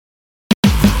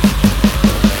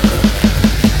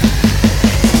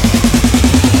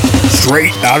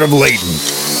straight out of Layton.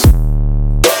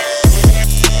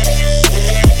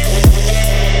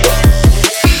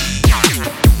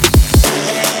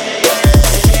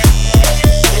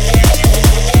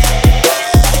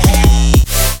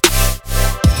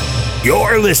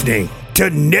 You're listening to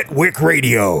Nitwick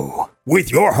Radio with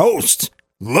your hosts,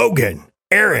 Logan,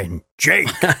 Aaron, Jake,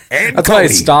 and That's Cody. why I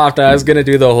stopped. I was going to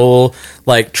do the whole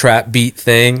like trap beat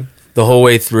thing the whole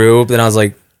way through. But then I was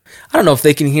like, I don't know if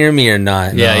they can hear me or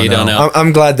not. Yeah, you don't know.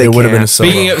 I'm glad they would have can. been a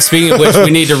solo. Speaking of which, we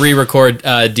need to re-record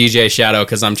DJ Shadow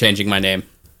because I'm changing my name.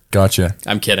 Gotcha.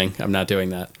 I'm kidding. I'm not doing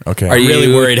that. Okay. Are I'm you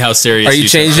really worried how serious Are you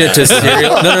changing it to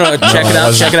Serial? No. Check it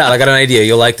out. Check it out. I got an idea.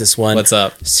 You'll like this one. What's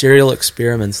up? Serial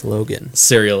Experiments Logan.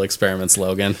 Serial Experiments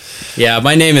Logan. Yeah,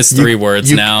 my name is three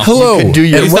words now. Hello. You can do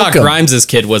your- You and thought welcome. Grimes'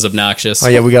 kid was obnoxious. Oh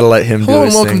yeah, we got to let him do Hello and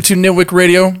his welcome thing. to Nitwick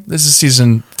Radio. This is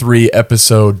season 3,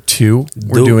 episode 2.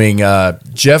 We're doing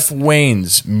Jeff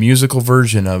Wayne's musical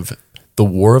version of The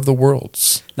War of the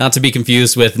Worlds. Not to be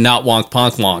confused with Not Wonk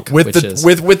Ponk Wonk, With which the is...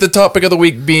 with the topic of the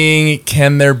week being,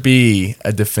 can there be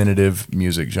a definitive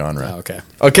music genre? Oh, okay.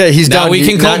 Okay, he's Now done. we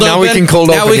can cold open. Now we can cold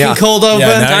Now open. we yeah. can cold open.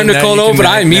 Yeah, Time to now cold you can- open.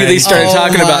 I immediately started Oh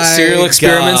talking about my Serial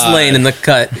Experiments God. Lane in the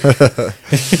cut.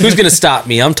 Who's going to stop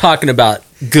me? I'm talking about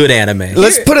good anime.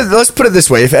 Let's put it this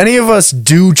way. If any of us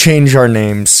do change our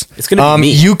names, It's gonna be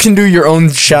me. you can do your own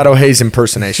Shadow Haze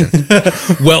impersonation.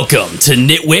 Welcome to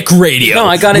Nitwick Radio. No,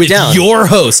 I got it with down. your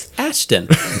host, Ashton,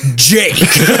 Jake.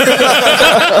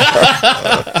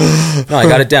 No, I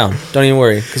got it down. Don't even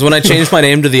worry. Because when I changed my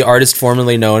name to the artist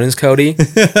formerly known as Cody, and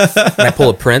I pull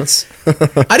a Prince.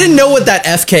 I didn't know what that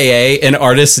FKA, an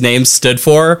artist's name, stood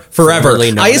for forever.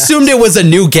 Formerly known I assumed it was a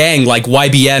new gang like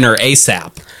YBN or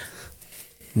ASAP.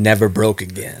 Never broke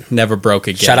again. Never broke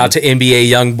again. Shout out to NBA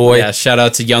Youngboy. Yeah, shout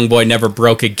out to Youngboy, never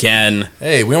broke again.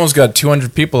 Hey, we almost got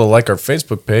 200 people to like our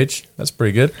Facebook page. That's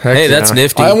pretty good. Hey, that's yeah.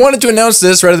 nifty. I wanted to announce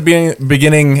this right at the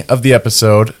beginning of the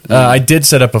episode. I did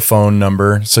set up a phone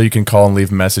number so you can call and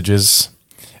leave messages.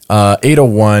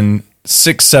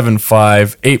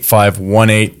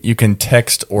 801-675-8518. You can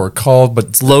text or call, but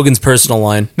It's Logan's personal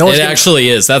line. no one's It gonna, actually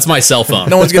is. That's my cell phone.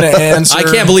 no one's going to answer. I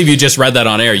can't believe you just read that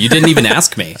on air. You didn't even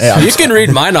ask me. Yeah, You can read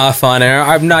mine off on air.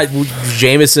 I'm not.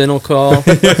 Jameson will call.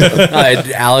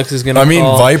 Alex is going to I mean,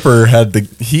 call. Viper had the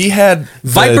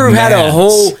Viper had a nads.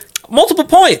 whole multiple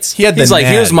points. He had the He's like,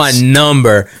 here's nads. my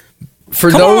number. For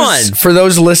Come those on. for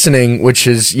those listening, which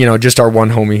is just our one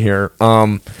homie here.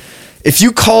 If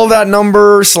you call that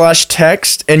number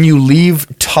 /text and you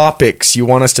leave topics you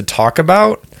want us to talk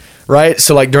about, right?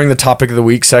 So like during the topic of the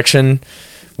week section,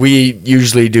 we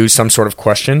usually do some sort of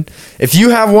question. If you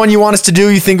have one you want us to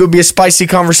do, you think it would be a spicy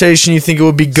conversation, you think it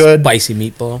would be good, Spicy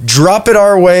meatball. drop it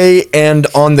our way, and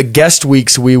on the guest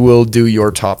weeks we will do your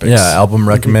topics. Yeah, album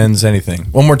recommends anything.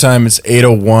 One more time, it's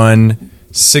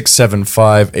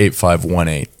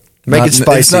 801-675-8518. Make it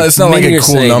spicy. It's not like Meaning a you're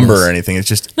cool saying number this. or anything. It's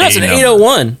just No, it's an a number.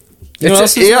 801. You know what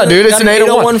else is Yeah, got- dude, it's got an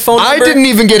 801. phone I number? didn't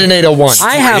even get an 801.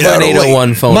 I have an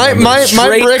 801 phone My- number. my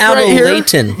Straight brick out right of here-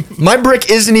 Layton. My brick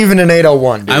isn't even an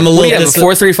 801, dude. I'm a What do little you have, a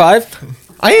 435?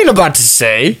 I ain't about to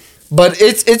say, but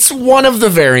it's one of the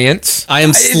variants. I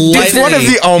am It's slightly... one of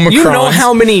the Omicrons. You know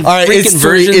how many it's freaking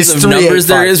versions of numbers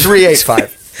there is?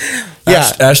 385.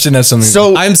 Yeah. Ashton has something.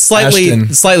 So I'm slightly...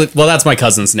 Ashton. Well, that's my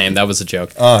cousin's name. That was a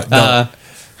joke. No.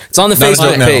 It's on the No,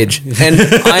 Facebook no. page. And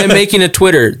I am making a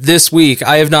Twitter this week.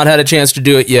 I have not had a chance to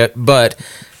do it yet, but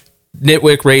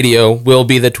Nitwick Radio will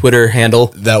be the Twitter handle.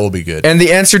 That will be good. and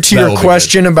the answer to That will your be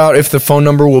question about if the phone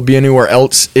number will be anywhere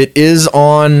else, it is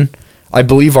on, I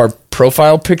believe, our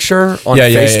profile picture on yeah,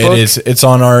 Facebook. it is. It's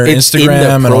on our It's in the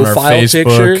Instagram and on our profile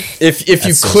Facebook. picture. If you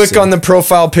That's so click silly. on the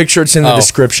profile picture, it's in the Oh.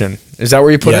 description. Is that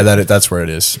where you put Yeah, it? that's where it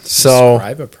is. So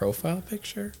Describe a profile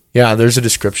picture? yeah, there's a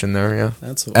description there. Yeah.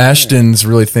 That's Ashton's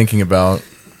really thinking about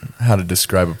how to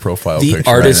describe a profile The picture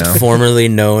artist right now. formerly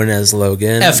known as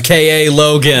Logan. FKA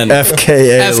Logan.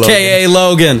 FKA. FKA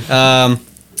Logan.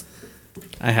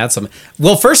 I had some.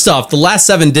 Well, first off, the last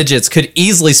 7 digits could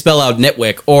easily spell out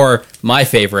Nitwick or my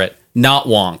favorite, Not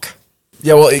Wonk.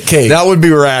 Yeah, well, okay. That would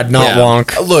be rad, not Yeah.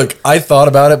 wonk. Look, I thought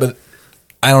about it, but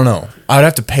I don't know. I'd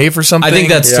have to pay for something. I think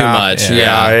that's too Yeah. much. Yeah,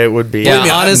 Yeah. it would be. Yeah, me,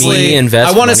 honestly, invest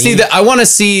I want to money. see that. I want to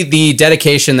see the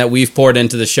dedication that we've poured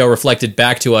into the show reflected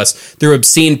back to us through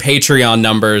obscene Patreon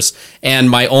numbers and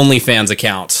my OnlyFans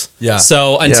account. Yeah.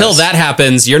 So until Yes. that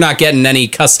happens, you're not getting any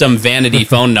custom vanity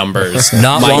phone numbers.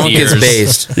 Not my Wonk is dears.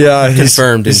 based. Yeah,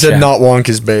 Confirmed He in said chat. not wonk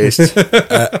is based,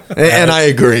 and I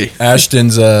agree.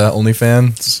 Ashton's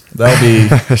OnlyFans. That'll be.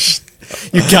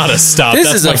 You gotta stop. This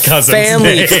That's is my a cousin's name.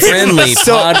 family-friendly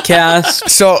podcast.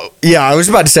 So yeah, I was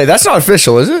about to say that's not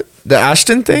official, is it? The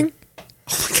Ashton thing.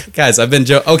 Guys, I've been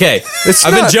joking. Okay,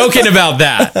 I've been joking about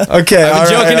that. Okay, I've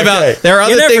been joking about. There are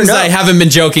other never things know. I haven't been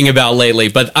joking about lately,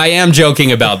 but I am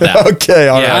joking about that. Okay,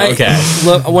 all Yeah, right. okay.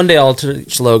 Look, one day I'll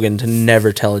teach Logan to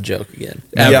never tell a joke again.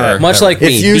 Ever. Yeah. Much like If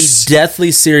me, you be s-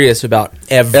 deathly serious about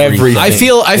everything. Everything. I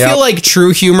feel Yep. like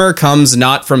true humor comes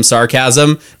not from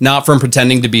sarcasm, not from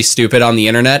pretending to be stupid on the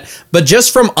internet, but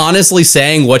just from honestly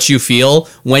saying what you feel,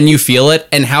 when you feel it,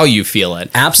 and how you feel it.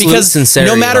 Absolute because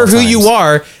sincerity no matter at all who you times.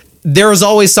 are, there is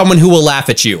always someone who will laugh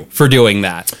at you for doing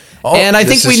that. And I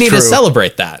think this we is need to true.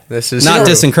 celebrate that. This is not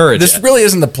true. disencourage This it. really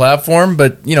isn't the platform,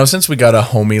 but since we got a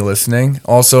homie listening,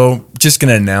 also just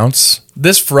gonna announce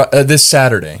this this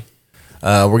Saturday,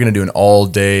 we're gonna do an all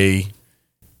day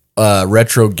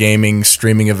retro gaming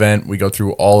streaming event. We go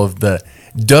through all of the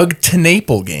Doug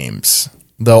TenNapel games.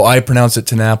 Though I pronounce it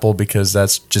TenNapel because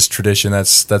that's just tradition.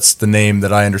 That's the name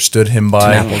that I understood him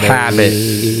by.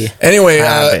 Habit. Anyway,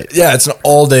 Habit. yeah, it's an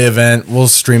all-day event. We'll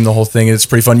stream the whole thing. It's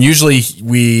pretty fun. Usually,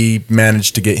 we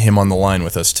manage to get him on the line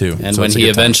with us too. And So when it's a he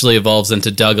good time. eventually evolves into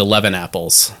Doug 11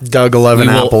 Apples, Doug we 11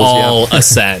 will apples. all Yeah.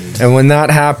 ascend. And when that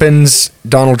happens,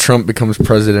 Donald Trump becomes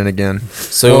president again.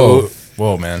 So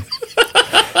Whoa, man!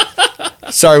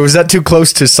 Sorry, was that too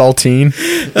close to saltine?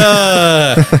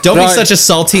 Don't be such a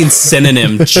saltine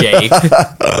synonym, Jake.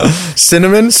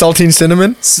 Cinnamon? Saltine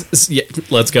cinnamon? Yeah,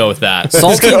 let's go with that.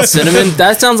 saltine cinnamon,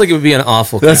 that sounds like it would be an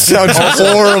awful That sounds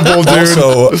horrible, dude.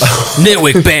 Also,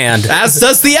 Nitwick band. As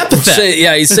does the epithet.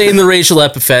 Yeah, he's saying the racial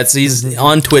epithets. He's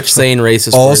on Twitch saying racist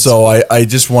words. also, I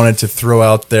just wanted to throw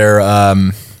out there.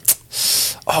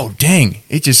 Oh dang!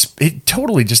 It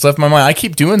totally just left my mind. I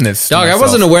keep doing this. to Dog, I myself.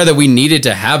 wasn't aware that we needed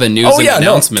to have a news Oh, and yeah,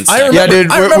 no. announcement I section. Yeah, remember-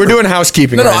 dude, I we're remember. doing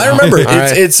housekeeping. No, right I now. remember. All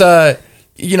right. It's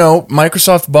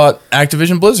Microsoft bought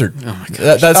Activision Blizzard. Oh my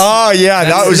god! That's Oh, yeah, that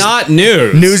That's was not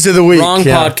news. news of the week. Wrong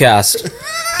yeah. podcast.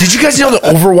 Did you guys know that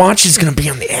Overwatch is going to be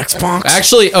on the Xbox?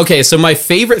 Actually, okay, so my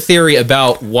favorite theory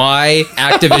about why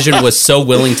Activision was so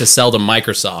willing to sell to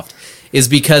Microsoft is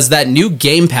because that new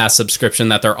Game Pass subscription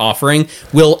that they're offering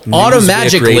will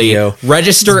automatically Radio.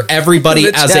 register everybody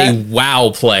The as chat. a WoW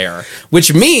player,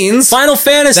 which means Final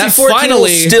Fantasy that 14 will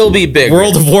finally still be big.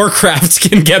 World of Warcraft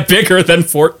can get bigger than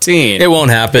 14. It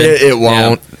won't happen. It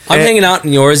won't. I'm hanging out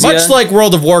in yours. Much like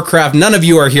World of Warcraft, none of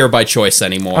you are here by choice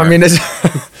anymore. I mean,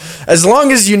 as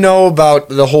long as you know about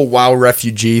the whole WoW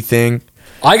refugee thing.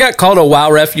 I got called a WoW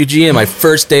refugee in my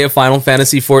first day of Final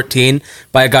Fantasy 14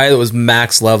 by a guy that was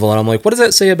max level, and I'm like, what does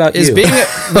that say about is you? being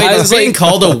I is was being like-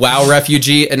 called a WoW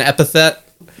refugee an epithet?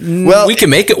 Well, we can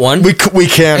make it one. we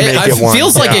can make it one.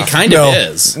 feels like Yeah. it kind No. of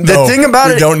is. The No, thing about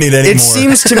we it, don't need any it more.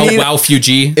 seems to A me, WoW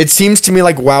refugee. it seems to me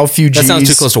like WoW refugees. that sounds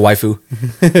too close to waifu.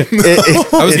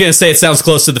 I was gonna say it sounds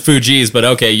close to the Fugees, but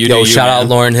okay, you Yo, do you, shout man. out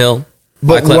Lauren Hill.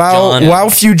 But Wyclef WoW Jean.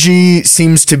 refugee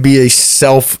seems to be a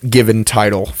self-given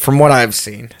title, from what I've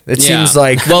seen. It Yeah. seems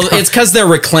like well, it's because they're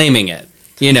reclaiming it.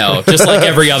 You know, just like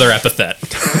every other epithet.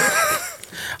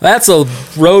 That's a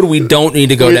road we don't need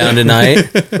to go down tonight.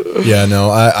 yeah.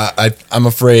 No, I'm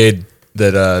afraid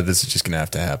that this is just gonna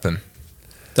have to happen.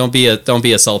 Don't be a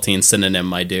saltine synonym,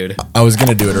 my dude. I was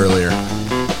gonna do it earlier.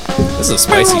 This is a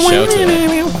spicy show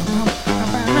today.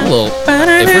 Well,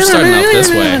 if we're starting off this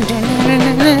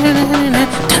way.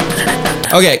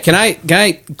 Okay, can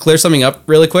I clear something up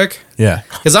really quick? Yeah.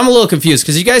 Because I'm a little confused.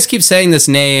 Because you guys keep saying this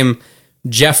name,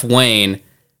 Jeff Wayne.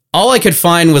 All I could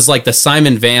find was like the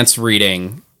Simon Vance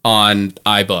reading on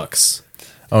iBooks.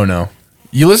 Oh no.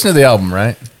 You listen to the album,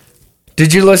 right?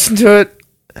 Did you listen to it?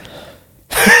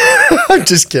 I'm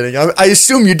just kidding. I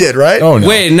assume you did, right? Oh no.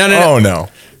 Wait, no. Oh no.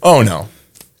 Oh no.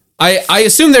 I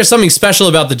assume there's something special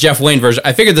about the Jeff Wayne version.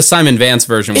 I figured the Simon Vance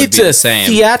version would It's be a the same.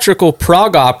 theatrical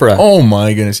prog opera. Oh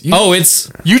my goodness. Oh,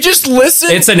 it's You just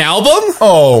listened? an album?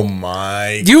 Oh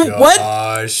my You- what?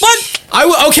 gosh. What?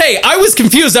 I was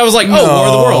confused. I was like, oh, War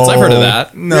of the Worlds. I've heard of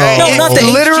that. No. No, not the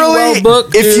Literally, H.G. Wells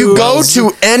book, if you dude. go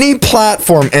to any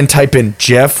platform and type in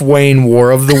Jeff Wayne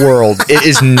War of the World, it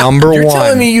is number You're one.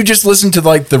 telling me you just listened to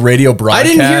like the radio I broadcast?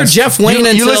 didn't hear Jeff Wayne you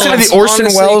until listen to it's the Orson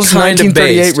honestly Welles kinda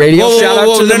 1938 based. radio Whoa, show? shout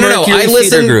out to the Mercury I Theater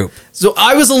listened. Group. So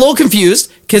I was a little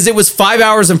confused because it was 5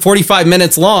 hours and 45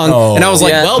 minutes long, Oh. and I was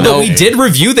like, Yeah, well, no. but we did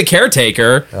review The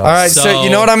Caretaker. All right, so you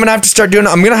know what I'm gonna have to start doing?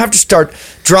 I'm gonna have to start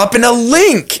dropping a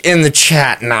link in the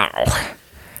chat now.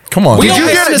 Come on. Did you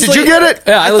get it? Did you get it?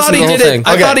 Yeah, I listened to the whole thing.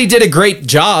 I Okay. thought he did a great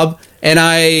job, and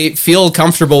I feel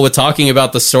comfortable with talking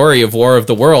about the story of War of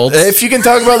the Worlds. If you can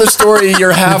talk about the story,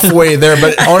 you're halfway there.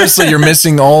 But honestly, you're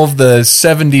missing all of the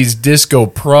 70s disco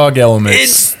prog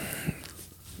elements.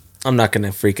 I'm not going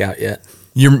to freak out yet.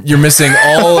 You're missing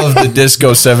all of the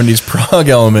disco 70s prog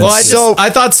elements. Well, I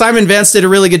thought Simon Vance did a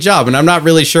really good job, and I'm not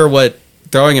really sure what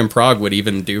throwing in prog would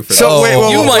even do for So, that.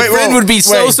 wait, You, my friend, would be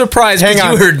so surprised Hang because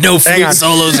on. you heard no Hang flute on.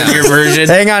 solos in your version.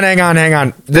 Hang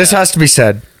on. This has to be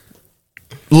said.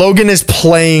 Logan is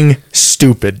playing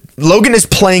stupid. Logan is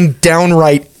playing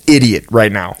downright idiot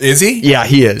right now. Is he? Yeah,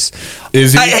 he is.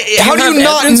 Is he? How do have you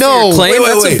not evidence for your know? claim?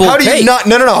 That's a bold How do you take. not?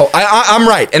 No. I'm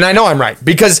right, and I know I'm right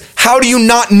because how do you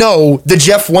not know the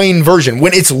Jeff Wayne version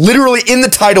when it's literally in the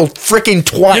title freaking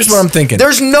twice? Here's what I'm thinking.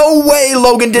 There's no way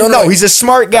Logan didn't know. He's a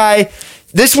smart guy.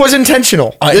 This was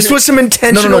intentional. This was some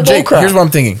intentional No, Jake. bullcrap. Here's what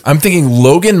I'm thinking. I'm thinking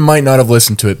Logan might not have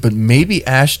listened to it, but maybe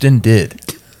Ashton did.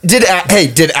 Did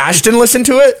Ashton listen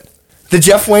to it? The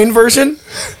Jeff Wayne version?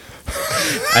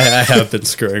 I have been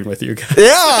screwing with you guys.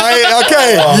 Yeah.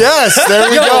 Okay. Yes. There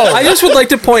we Yo, go. I just would like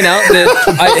to point out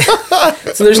that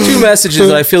so there's two messages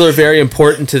that I feel are very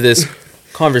important to this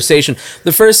conversation.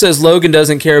 The first says Logan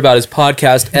doesn't care about his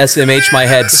podcast SMH My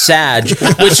Head Sag,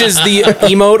 which is the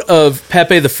emote of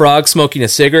Pepe the Frog smoking a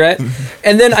cigarette.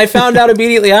 And then I found out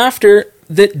immediately after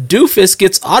that Doofus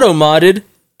gets auto-modded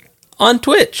on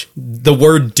Twitch. The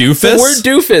word doofus? The word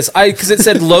Doofus. Because it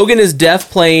said Logan is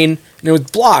deaf playing and it was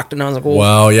blocked. And I was like, well,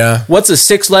 Wow, yeah. what's a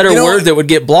 6-letter You know word what? that would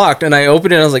get blocked? And I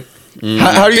opened it and I was like,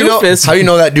 How do you know? Doofus. How do you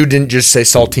know that dude didn't just say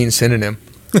saltine synonym?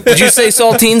 did you say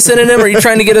saltine synonym? Are you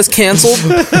trying to get us canceled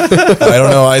I don't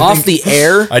know. off the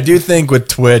air? I do think with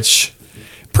Twitch,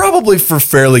 probably for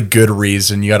fairly good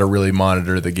reason, you got to really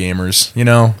monitor the gamers, you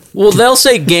know? Well, they'll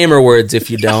say gamer words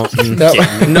if you don't.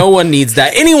 And no one needs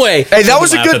that. Anyway, Hey, that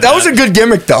was a laugh good. at That was that. a good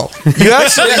gimmick, though. You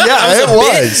actually, yeah, it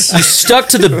was. you stuck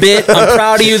to the bit. I'm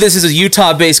proud of you. This is a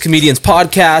Utah-based comedians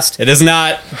podcast. It is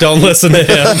not. Don't listen to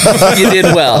him. You did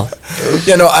well.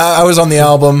 Yeah, no, I was on the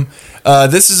album.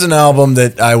 This is an album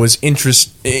that I was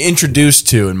introduced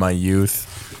to in my youth.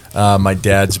 My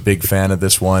dad's a big fan of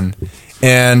this one.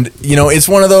 And, you know, it's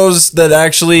one of those that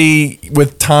actually,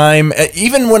 with time,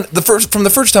 even when from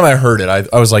the first time I heard it,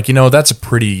 I was like, you know, that's a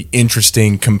pretty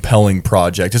interesting, compelling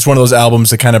project. It's one of those albums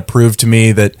that kind of proved to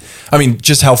me that, I mean,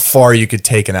 just how far you could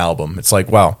take an album. It's like,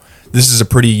 wow, this is a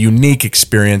pretty unique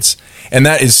experience. And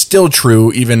that is still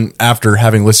true even after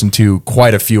having listened to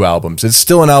quite a few albums. It's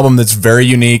still an album that's very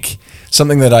unique,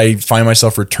 something that I find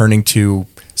myself returning to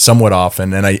somewhat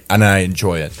often, and I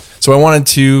enjoy it. So I wanted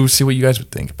to see what you guys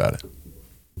would think about it.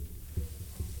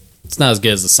 It's not as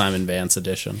good as the Simon Vance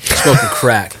edition. Smoking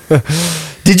crack.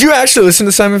 Did you actually listen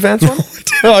to Simon Vance one?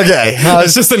 Okay,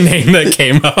 It's just a name that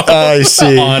came up. I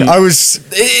see. On I was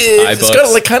It's got a,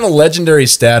 like kind of legendary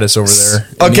status over there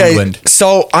in okay. England.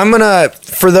 So I'm gonna,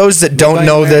 for those that don't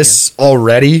know this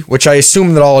already, which I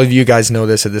assume that all of you guys know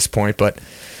this at this point, but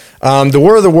The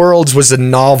War of the Worlds was a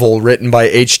novel written by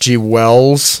H.G.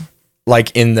 Wells,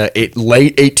 like in the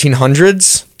late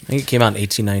 1800s. I think it came out in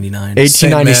 1899.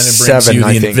 1897, you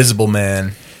I the think. Invisible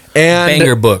Man. And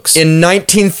Banger books. in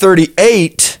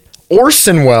 1938,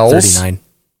 Orson Welles. 39.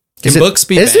 Can books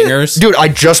be is it? bangers? Dude, I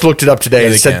just looked it up today.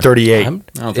 and they it said can. 38. I don't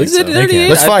think Is it so. 38?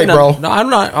 Let's fight, bro. No, I'm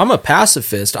not. I'm a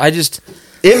pacifist. I just.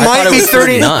 It I might thought it be was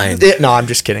 39. 39. No, I'm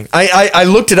just kidding. I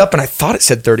looked it up and I thought it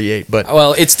said 38, but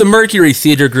Well, it's the Mercury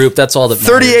Theater Group. That's all that matters.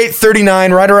 38,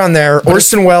 39, right around there.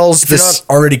 Orson Welles, You're this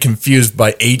not already confused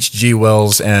by H.G.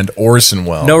 Wells and Orson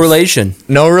Welles. No relation.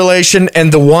 no relation,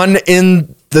 and the one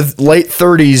in the late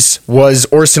 30s was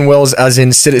Orson Welles, as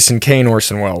in Citizen Kane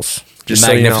Orson Welles. Just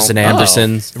so you know. Magnificent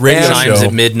Andersons. Radio Chimes show.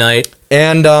 at midnight.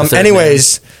 And third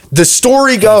anyways, the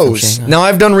story goes. Shanghai. Now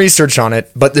I've done research on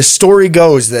it, but the story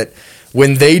goes that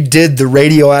when they did the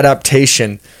radio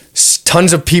adaptation,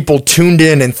 tons of people tuned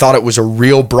in and thought it was a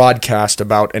real broadcast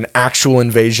about an actual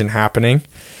invasion happening.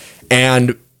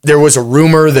 And there was a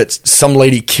rumor that some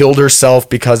lady killed herself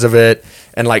because of it,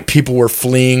 and like people were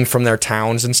fleeing from their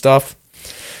towns and stuff.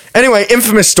 Anyway,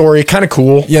 infamous story, kind of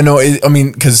cool. Yeah, no, I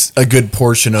mean, because a good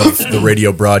portion of the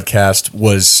radio broadcast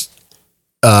was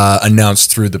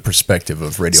announced through the perspective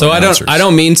of radio So announcers. I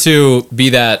don't mean to be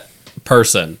that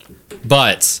person,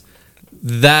 but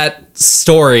that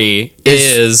story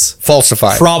is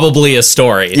Falsified. probably a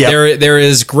story. Yep. There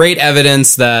is great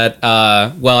evidence that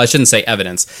well, I shouldn't say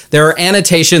evidence. There are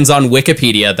annotations on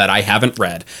Wikipedia that I haven't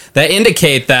read that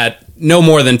indicate that no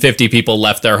more than 50 people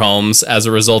left their homes as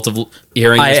a result of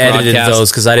hearing I this edited broadcast.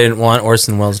 those because I didn't want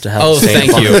Orson Welles to have. Oh, a stamp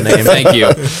thank on you, his name. thank you.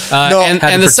 Had to And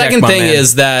the protect second my thing man.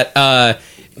 is that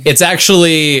it's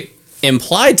actually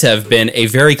implied to have been a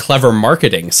very clever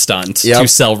marketing stunt Yep. to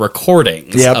sell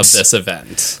recordings Yep. of this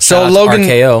event. So It's Logan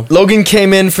RKO.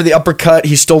 came in for the uppercut.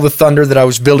 He stole the thunder that I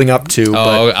was building up to. but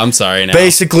Oh, I'm sorry. Now.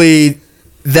 basically,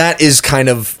 that is kind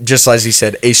of, just as he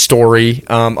said, a story.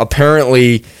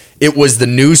 Apparently, it was the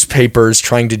newspapers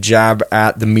trying to jab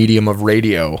at the medium of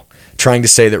radio, trying to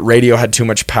say that radio had too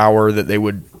much power, that they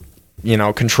would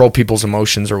control people's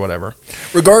emotions or whatever.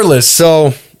 Regardless,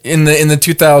 So in the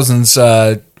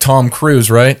 2000s, Tom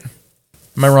Cruise, right?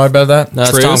 Am I right about that? No,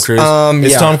 it's Tom Cruise.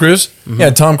 It's Tom Cruise? Yeah,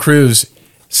 Tom Cruise.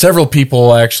 Several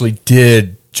people actually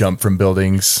did jump from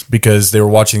buildings because they were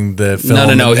watching the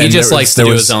film. No. He and just likes to there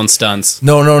do was- his own stunts.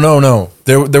 No.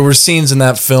 There were scenes in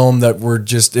that film that were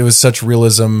just, it was such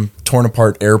realism, torn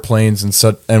apart airplanes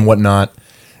and whatnot.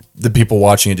 The people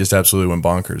watching it just absolutely went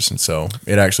bonkers. And so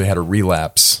it actually had a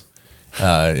relapse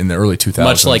in the early 2000s.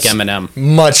 Much like Eminem.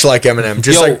 much like Eminem,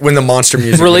 just Yo, like when the monster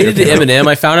music Related to video came out. Eminem,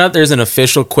 I found out there's an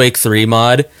official Quake 3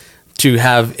 mod to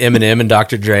have Eminem and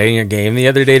Dr. Dre in your game the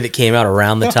other day that came out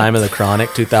around the time of the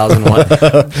Chronic 2001.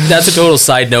 That's a total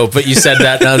side note, but you said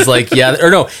that and I was like, yeah, or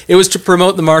no, it was to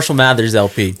promote the Marshall Mathers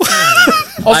LP.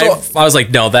 I was like,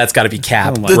 no, that's got to be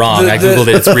cap. Wrong. I googled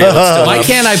it. It's real. It's still Why up.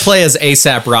 can't I play as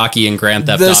ASAP Rocky in Grand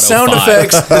Theft Auto the sound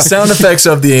 5? effects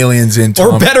of the aliens in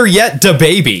Or Tom, better yet,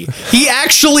 DaBaby. He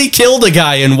actually killed a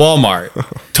guy in Walmart.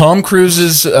 Tom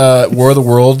Cruise's War of the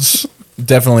Worlds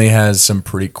definitely has some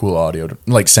pretty cool audio,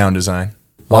 like sound design.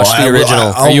 Watch the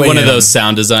original. Are you one of those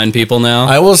sound design people now?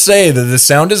 I will say that the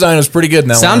sound design was pretty good in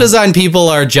that Sound one. design people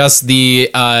are just the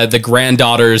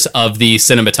granddaughters of the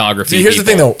cinematography. See, here's the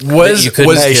thing people. though. Was you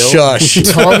couldn't Hey, kill. shush.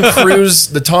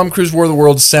 the Tom Cruise War of the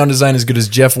Worlds sound design as good as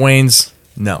Jeff Wayne's?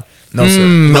 No, sir.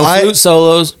 No I- flute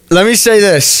solos. Let me say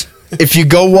this: if you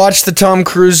go watch the Tom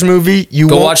Cruise movie,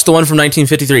 Go watch the one from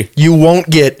 1953. you won't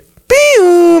get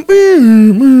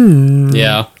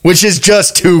Yeah, which is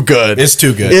just too good. It's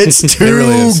too good. It's too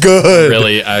really is. good.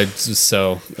 really. Ugh.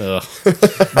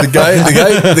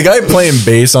 The guy playing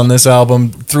bass on this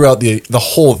album throughout the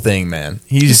whole thing, man.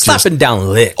 He's just Slapping down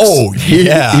licks. oh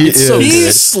yeah, he is.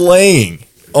 he's slaying.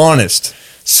 Honest.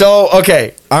 So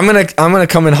okay, I'm gonna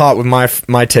come in hot with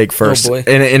my take first, boy.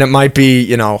 and it might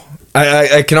be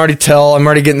I can already tell I'm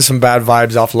already getting some bad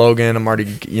vibes off Logan. I'm already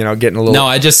getting a little No,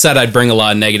 I just said I'd bring a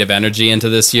lot of negative energy into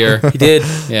this year. He did.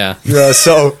 Yeah. Yeah,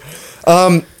 so,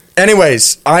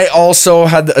 anyways, I also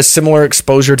had a similar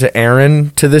exposure to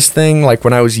Aaron to this thing. Like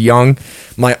when I was young,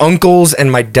 my uncles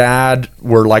and my dad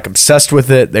were like obsessed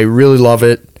with it. They really love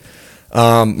it.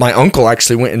 My uncle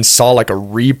actually went and saw like a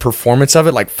re-performance of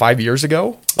it like 5 years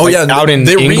ago. Oh Like, yeah, out in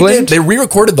they England. they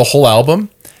re-recorded the whole album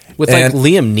With like And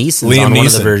Liam Neeson on one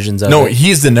of the versions of no, it.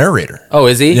 he's the narrator. Oh,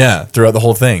 is he? Yeah, throughout the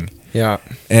whole thing. Yeah.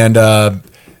 And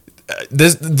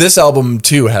this album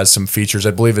too has some features.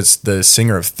 I believe it's the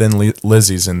singer of Thin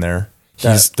Lizzy's in there.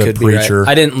 He's That the could be right. preacher.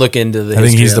 I didn't look into the I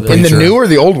think history he's of the it. In the preacher. new or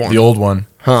the old one? The old one.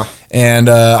 Huh. And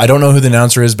I don't know who the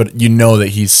announcer is, but you know that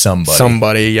he's somebody.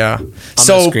 Somebody, yeah. I'm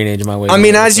gonna screen age my way. I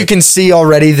mean, real as you quick. can see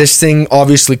already, this thing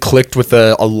obviously clicked with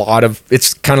a lot of.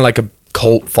 It's kind of like a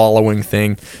cult following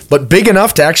thing, but big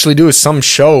enough to actually do some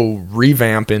show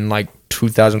revamp in like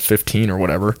 2015 or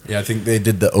whatever. Yeah, I think they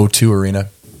did the O2 Arena.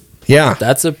 Yeah.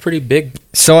 That's a pretty big.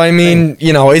 So I mean,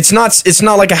 it's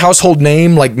not like a household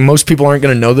name. Like most people aren't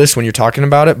going to know this when you're talking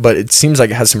about it, but it seems like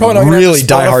it has some Probably not gonna have really the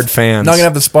diehard fans. Not gonna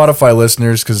have the Spotify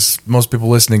listeners because most people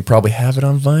listening probably have it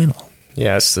on vinyl.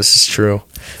 Yes, this is true.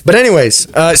 But anyways,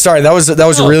 sorry, that was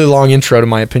a really long intro to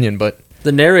my opinion, but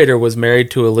The narrator was married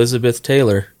to Elizabeth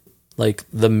Taylor, like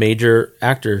the major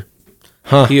actor.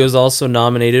 Huh. He was also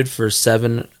nominated for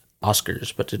 7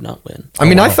 Oscars, but did not win. I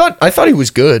mean, I thought he was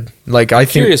good. Like I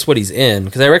think Curious what he's in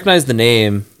because I recognize the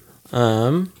name.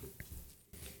 A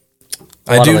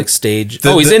I lot do of like stage.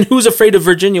 the- he's the- in Who's Afraid of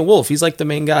Virginia Woolf. He's like the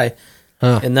main guy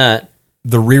in that.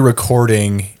 The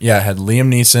re-recording, had Liam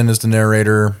Neeson as the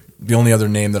narrator. The only other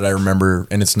name that I remember,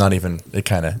 and it's not even it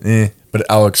kind of, but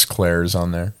Alex Clare is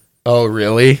on there. Oh,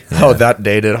 really? Oh, that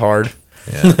dated hard.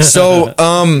 So,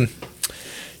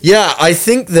 I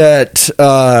think that,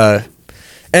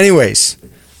 anyways,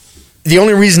 the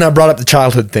only reason I brought up the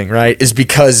childhood thing, right, is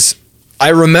because I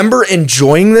remember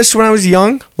enjoying this when I was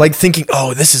young, like thinking,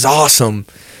 oh, this is awesome.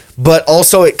 But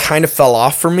also it kind of fell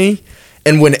off for me.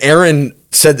 And when Aaron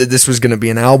said that this was going to be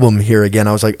an album here again,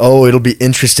 I was like, oh, it'll be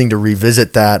interesting to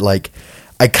revisit that. Like,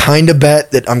 I kind of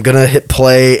bet that I'm going to hit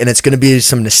play and it's going to be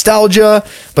some nostalgia,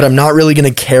 but I'm not really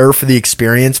going to care for the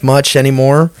experience much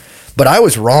anymore. But I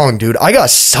was wrong, dude. I got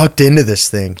sucked into this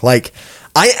thing. Like,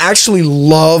 I actually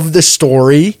love the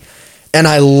story and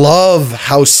I love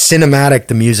how cinematic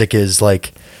the music is.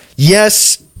 Like,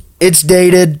 yes, it's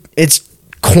dated, it's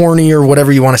corny or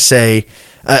whatever you want to say.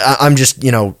 I'm just,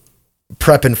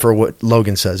 prepping for what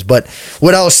Logan says. But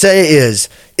what I'll say is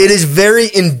it is very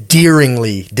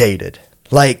endearingly dated.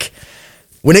 Like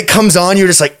when it comes on, you're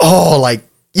just like, oh, like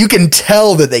you can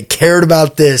tell that they cared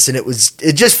about this and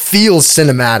it just feels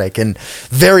cinematic and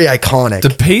very iconic. The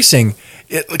pacing,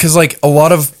 because like a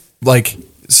lot of like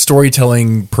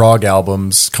storytelling prog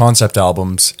albums, concept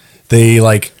albums, They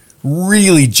like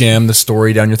really jam the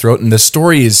story down your throat, and the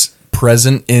story is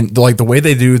present in like the way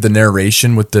they do the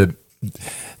narration with the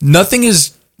nothing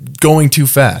is going too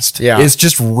fast. Yeah. It's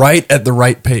just right at the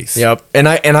right pace. Yep. And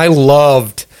I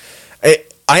loved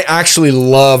I actually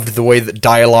loved the way that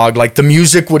dialogue, like the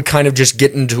music would kind of just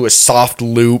get into a soft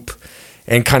loop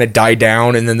and kind of die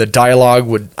down, and then the dialogue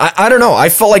would I don't know. I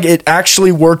felt like it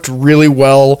actually worked really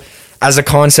well as a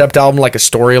concept album, like a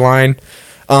storyline.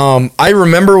 I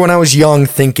remember when I was young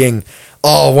thinking,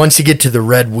 oh, once you get to the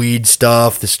red weed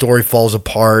stuff, the story falls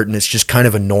apart and it's just kind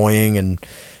of annoying.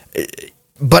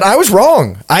 But I was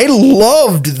wrong. I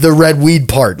loved the red weed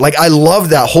part. Like, I loved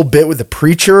that whole bit with the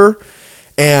preacher.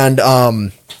 And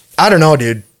I don't know,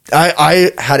 dude.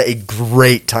 I had a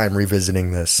great time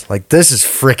revisiting this. Like, this is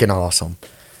freaking awesome.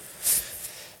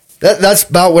 That's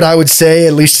about what I would say,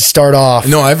 at least to start off.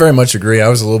 No, I very much agree. I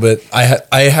was a little bit.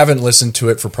 I haven't listened to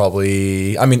it for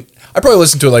probably. I mean, I probably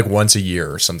listened to it like once a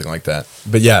year or something like that.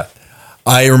 But yeah,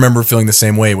 I remember feeling the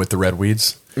same way with the red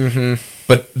weeds. Mm-hmm.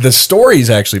 But the story's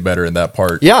actually better in that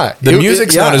part. Yeah, the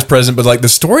music's not as present, but like the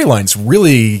storyline's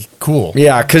really cool.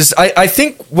 Yeah, because I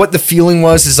think what the feeling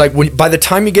was is like by the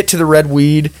time you get to the red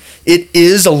weed, it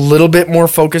is a little bit more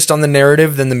focused on the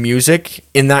narrative than the music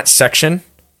in that section.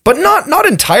 But not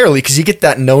entirely, because you get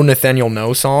that No Nathaniel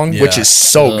No song, which is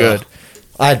so good.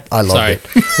 I love it.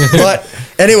 But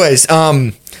anyways,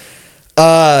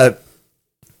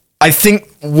 I think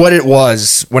what it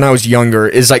was when I was younger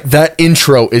is like that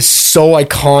intro is so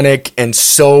iconic and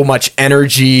so much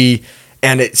energy,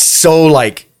 and it's so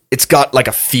like it's got like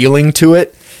a feeling to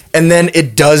it, and then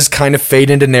it does kind of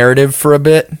fade into narrative for a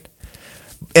bit.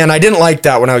 And I didn't like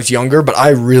that when I was younger, but I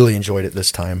really enjoyed it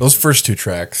this time. Those first two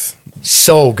tracks,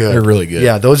 so good. They're really good.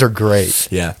 Yeah, those are great.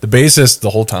 Yeah, the bassist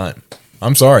the whole time.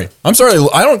 I'm sorry. I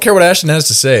don't care what Ashton has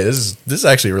to say. This is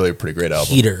actually really a pretty great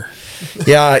album. Heater.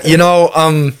 Yeah, you know,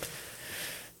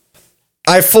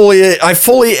 I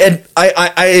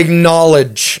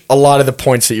acknowledge a lot of the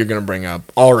points that you're going to bring up.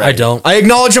 Already. I don't. I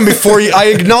acknowledge them before you. I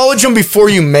acknowledge them before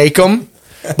you make them.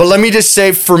 But let me just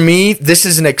say, for me, this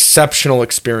is an exceptional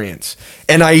experience,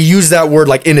 and I use that word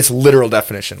like in its literal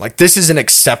definition. Like, this is an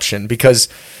exception because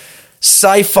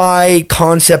sci-fi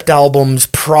concept albums,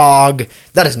 prog,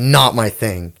 that is not my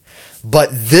thing. But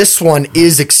this one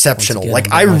is exceptional. Again,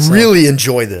 like, I really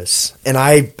enjoy this. And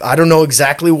I don't know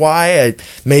exactly why.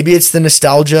 Maybe it's the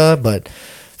nostalgia, but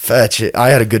fetch it. I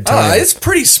had a good time. It's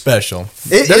pretty special.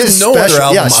 There's no other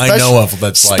album I know of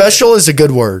that's like special is a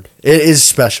good word. It is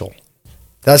special.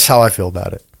 That's how I feel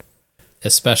about it.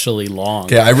 Especially long.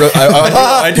 Yeah,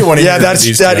 I do want to. Yeah,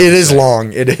 it is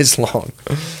long. It is long.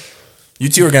 You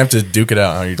two are gonna have to duke it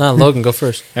out. No, Logan, go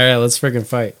first. All right, let's freaking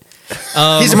fight.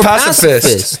 He's a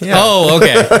pacifist. Yeah. Oh,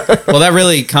 okay. Well, that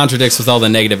really contradicts with all the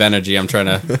negative energy I'm trying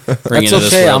to bring into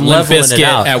this. I'm Limp leveling it Bizkit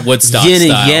out. at Woodstock Yin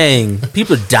and style. yang.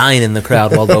 People are dying in the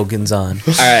crowd while Logan's on.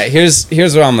 All right, here's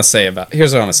what I'm gonna say about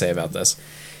this.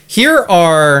 Here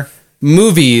are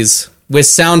movies with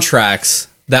soundtracks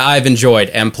that I've enjoyed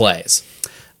and plays.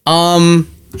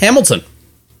 Hamilton.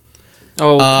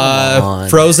 Oh, come on.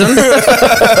 Frozen.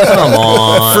 Come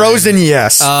on. Frozen,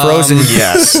 yes. Frozen,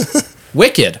 yes.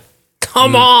 Wicked.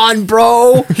 Come on,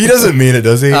 bro. He doesn't mean it,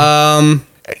 does he? No,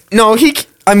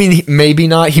 maybe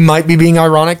not. He might be being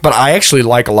ironic, but I actually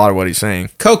like a lot of what he's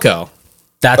saying. Coco.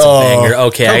 That's a banger.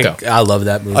 Okay, Coco. I love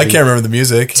that movie. I can't remember the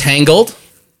music. Tangled.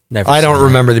 Never I seen don't it.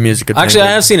 remember the music. Of Actually, I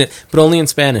Tangled. have seen it, but only in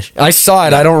Spanish. I saw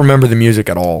it. I don't remember the music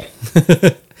at all.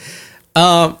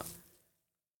 I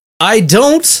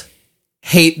don't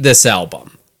hate this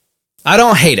album. I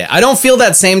don't hate it. I don't feel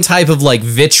that same type of like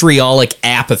vitriolic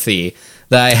apathy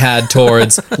that I had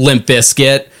towards Limp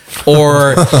Bizkit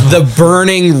or the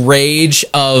burning rage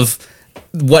of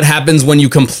what happens when you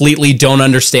completely don't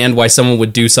understand why someone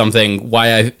would do something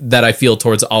that I feel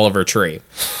towards Oliver Tree.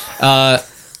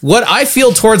 What I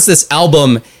feel towards this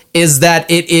album is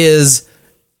that it is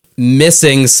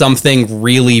missing something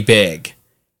really big.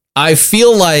 I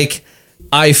feel like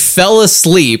I fell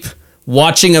asleep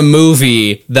watching a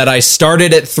movie that I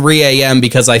started at 3 a.m.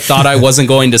 because I thought I wasn't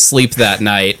going to sleep that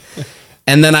night.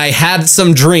 And then I had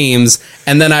some dreams,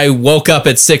 and then I woke up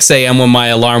at 6 a.m. when my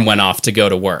alarm went off to go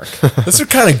to work. That's a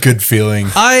kind of good feeling.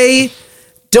 I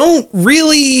don't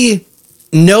really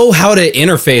know how to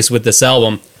interface with this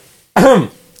album.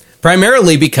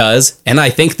 Primarily because, and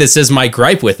I think this is my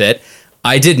gripe with it,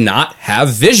 I did not have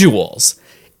visuals.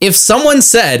 If someone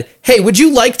said, hey, would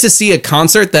you like to see a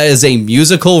concert that is a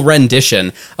musical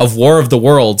rendition of War of the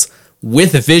Worlds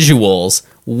with visuals,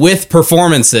 with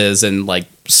performances and like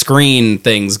screen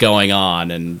things going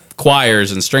on and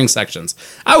choirs and string sections,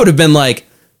 I would have been like,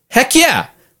 heck yeah,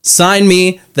 sign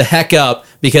me the heck up,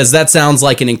 because that sounds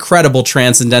like an incredible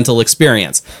transcendental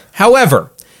experience.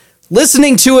 However,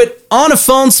 listening to it on a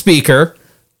phone speaker,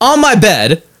 on my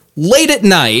bed, late at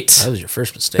night, That was your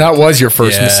first mistake. That was your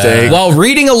first mistake. while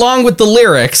reading along with the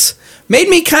lyrics, made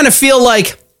me kind of feel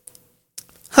like,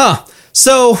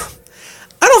 so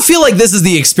I don't feel like this is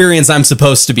the experience I'm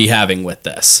supposed to be having with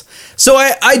this. So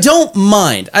I don't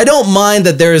mind. I don't mind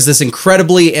that there is this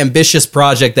incredibly ambitious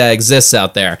project that exists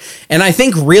out there. And I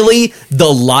think really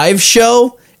the live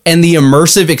show and the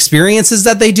immersive experiences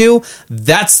that they do,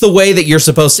 that's the way that you're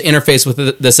supposed to interface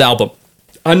with this album.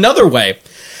 Another way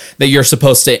that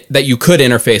you could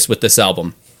interface with this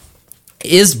album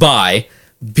is by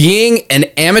being an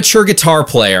amateur guitar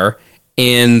player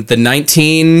in the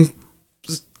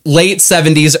late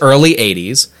 70s, early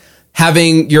 80s,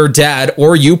 having your dad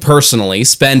or you personally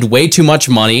spend way too much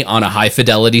money on a high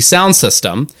fidelity sound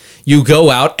system. You go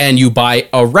out and you buy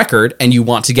a record and you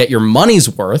want to get your money's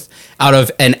worth out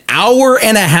of an hour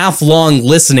and a half long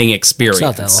listening experience.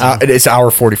 It's not that long. It's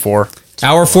hour 44.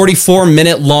 Hour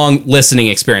 44-minute long listening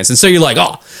experience. And so you're like,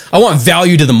 oh, I want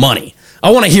value to the money.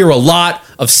 I want to hear a lot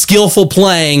of skillful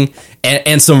playing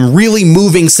and some really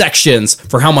moving sections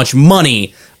for how much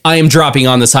money I am dropping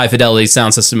on this high fidelity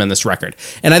sound system in this record.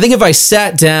 And I think if I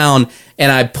sat down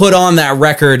and I put on that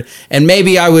record and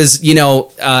maybe I was,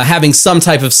 having some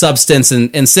type of substance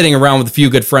and sitting around with a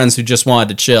few good friends who just wanted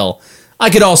to chill,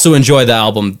 I could also enjoy the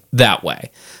album that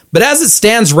way. But as it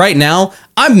stands right now,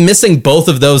 I'm missing both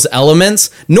of those elements,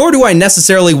 nor do I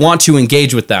necessarily want to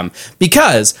engage with them,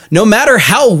 because no matter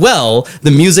how well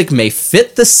the music may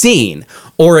fit the scene,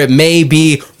 or it may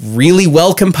be really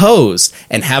well composed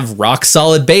and have rock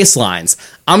solid bass lines,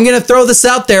 I'm going to throw this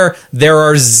out there. There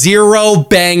are 0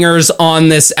 bangers on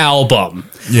this album.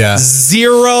 Yeah.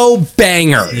 0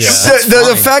 bangers. Yeah.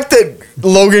 The fact that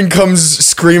Logan comes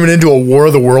screaming into a War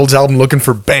of the Worlds album looking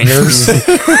for bangers.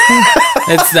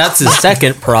 That's his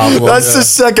second problem. That's the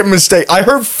second mistake. I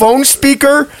heard phone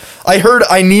speaker, I heard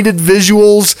I needed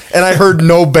visuals, and I heard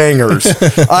no bangers.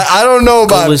 I don't know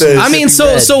about listen this. to I mean,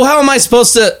 so how am I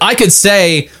supposed to? I could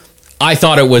say I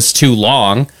thought it was too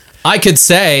long. I could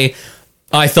say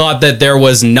I thought that there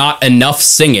was not enough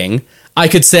singing. I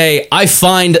could say I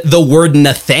find the word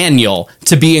Nathaniel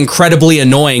to be incredibly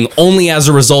annoying only as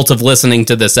a result of listening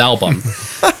to this album.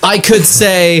 I could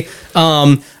say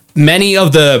many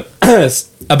of the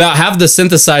about half the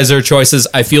synthesizer choices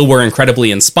I feel were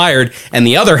incredibly inspired, and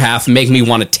the other half make me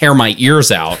want to tear my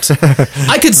ears out.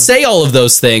 I could say all of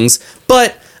those things,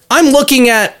 but I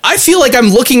feel like I'm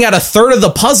looking at a third of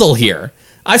the puzzle here.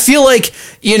 I feel like,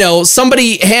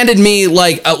 somebody handed me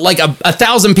like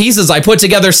 1,000 pieces. I put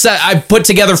together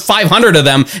 500 of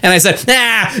them, and I said,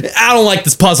 I don't like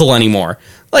this puzzle anymore.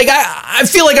 Like, I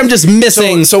feel like I'm just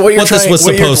missing this was supposed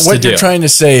to do. What you're trying to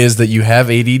say is that you have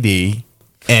ADD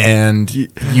and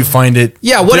you find it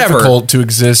difficult to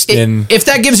exist in... If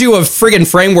that gives you a friggin'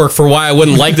 framework for why I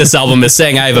wouldn't like this album is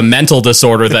saying I have a mental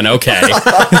disorder, then okay. But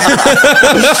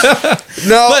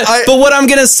what I'm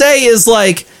going to say is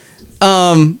like...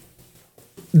 I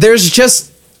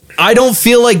don't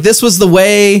feel like this was the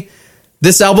way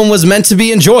this album was meant to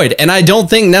be enjoyed. And I don't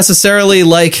think necessarily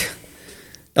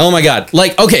oh my God.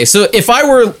 Okay, so if I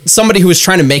were somebody who was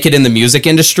trying to make it in the music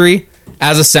industry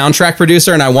as a soundtrack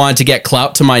producer and I wanted to get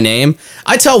clout to my name,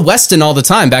 I tell Weston all the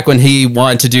time back when he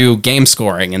wanted to do game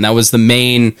scoring and that was the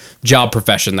main job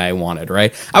profession that I wanted,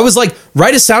 right? I was like,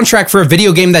 write a soundtrack for a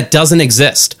video game that doesn't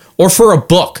exist, or for a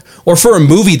book, or for a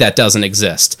movie that doesn't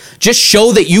exist. Just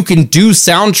show that you can do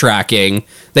soundtracking,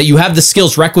 that you have the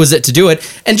skills requisite to do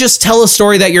it, and just tell a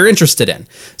story that you're interested in.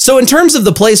 So in terms of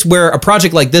the place where a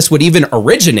project like this would even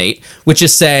originate, which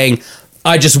is saying,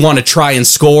 I just want to try and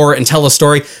score and tell a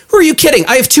story. Who are you kidding?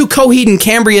 I have 2 Coheed and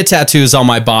Cambria tattoos on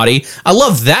my body. I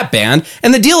love that band.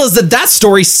 And the deal is that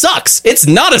story sucks. It's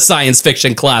not a science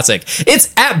fiction classic.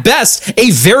 It's at best a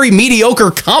very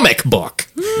mediocre comic book.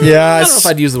 Yeah, I don't know if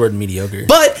I'd use the word mediocre.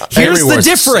 But here's the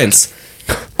difference.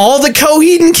 All the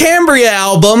Coheed and Cambria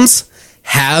albums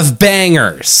have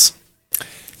bangers.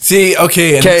 See,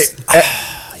 okay.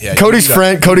 Yeah, Cody's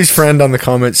friend on the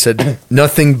comments said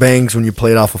nothing bangs when you play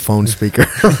it off a phone speaker.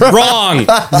 Wrong.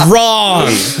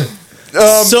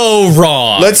 So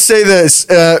wrong. Let's say this.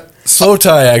 Slow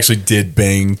Tie actually did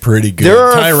bang pretty good. There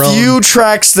are a few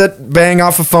tracks that bang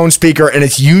off a phone speaker, and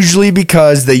it's usually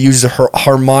because they use the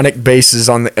harmonic basses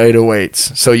on the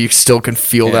 808s, so you still can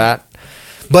feel that.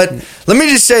 But let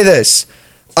me just say this.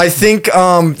 I think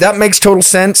that makes total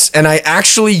sense, and I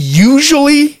actually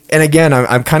usually, and again,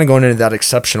 I'm kind of going into that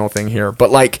exceptional thing here,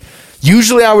 but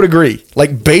Usually I would agree.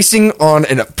 Like basing on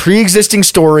a pre-existing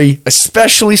story,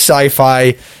 especially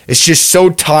sci-fi, it's just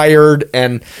so tired.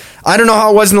 And I don't know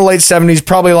how it was in the late 70s,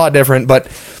 probably a lot different. But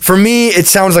for me, it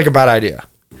sounds like a bad idea.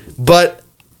 But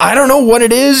I don't know what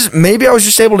it is. Maybe I was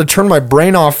just able to turn my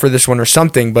brain off for this one or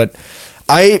something. But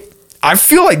I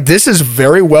feel like this is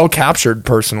very well captured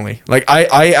personally. Like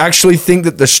I actually think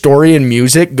that the story and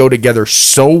music go together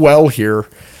so well here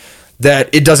that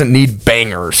it doesn't need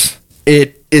bangers.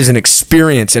 It is an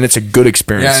experience, and it's a good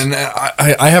experience. Yeah,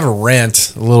 and I have a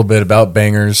rant a little bit about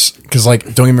bangers because,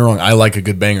 like, don't get me wrong, I like a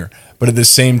good banger, but at the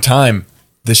same time,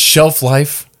 the shelf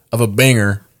life of a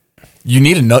banger, you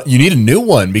need a new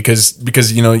one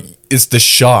because you know it's the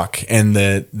shock and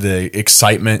the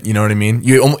excitement. You know what I mean?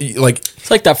 It's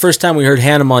like that first time we heard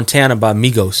Hannah Montana by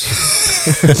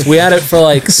Migos. We had it for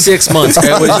like 6 months.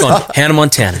 Everybody's going, Hannah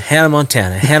Montana, Hannah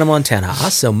Montana, Hannah Montana. I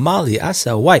sell Molly, I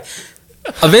sell white.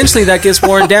 Eventually that gets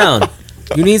worn down.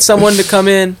 You need someone to come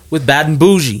in with Bad and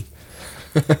Bougie.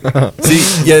 See,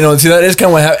 that is kind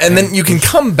of what happened. And then you can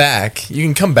come back. You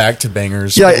can come back to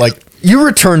bangers. Yeah, like you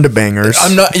return to bangers.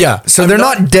 I'm not. Yeah, So they're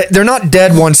not dead. They're not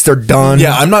dead once they're done.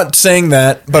 Yeah, I'm not saying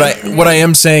that, but what I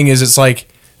am saying is it's like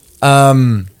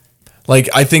I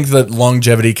think that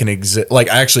longevity can exist. Like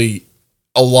actually,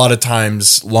 a lot of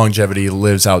times longevity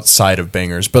lives outside of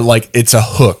bangers, but like it's a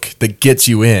hook that gets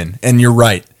you in. And you're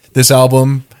right. This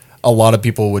album, a lot of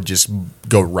people would just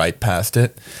go right past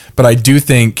it, but I do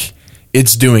think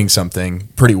it's doing something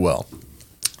pretty well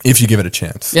if you give it a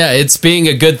chance. Yeah, it's being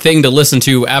a good thing to listen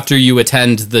to after you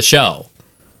attend the show.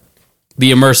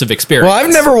 The immersive experience. Well, I've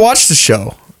never watched the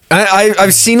show.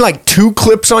 I've seen like 2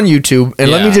 clips on YouTube, and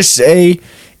let me just say,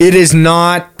 it is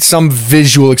not some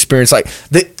visual experience. Like,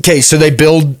 so they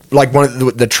build like one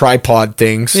of the tripod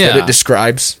things that it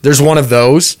describes. There's one of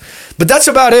those, but that's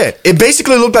about it. It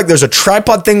basically looked like there's a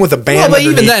tripod thing with a band. Well, but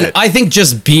even then, I think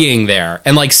just being there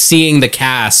and like seeing the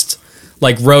cast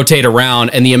like rotate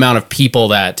around and the amount of people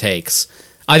that takes,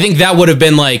 I think that would have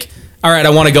been like, all right,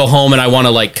 I want to go home and I want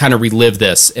to like kind of relive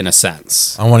this in a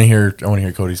sense. I want to hear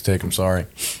Cody's take. I'm sorry.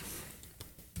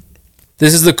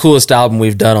 This is the coolest album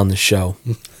we've done on the show.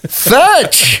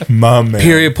 Fetch! My man.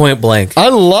 Period, point blank. I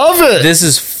love it. This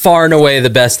is far and away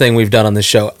the best thing we've done on the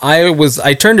show.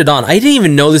 I turned it on. I didn't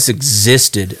even know this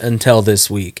existed until this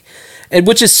week, and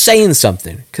which is saying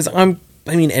something because Aaron.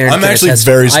 I'm actually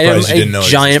very surprised you didn't know I am it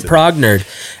a giant existed. prog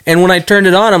nerd, and when I turned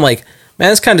it on, I'm like, man,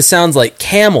 this kind of sounds like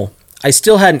Camel. I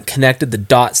still hadn't connected the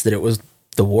dots that it was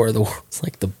the War of the Worlds,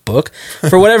 like the book.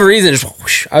 For whatever reason, just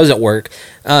whoosh, I was at work,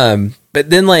 but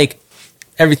then like.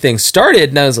 Everything started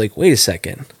and I was like, wait a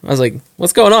second. I was like,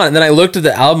 what's going on? And then I looked at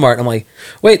the album art and I'm like,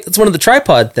 wait, that's one of the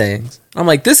tripod things. I'm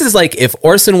like, this is like if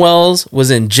Orson Welles was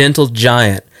in Gentle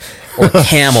Giant or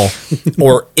Camel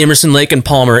or Emerson, Lake and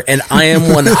Palmer, and I am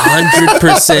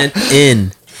 100%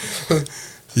 in.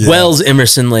 Yeah. Wells,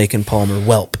 Emerson, Lake and Palmer,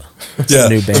 Welp. It's a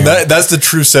new band. That's the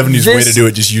true 70s way to do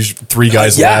it. Just use 3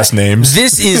 guys' last names.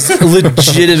 This is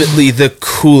legitimately the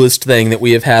coolest thing that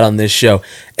we have had on this show.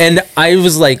 And I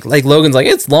was like Logan's like,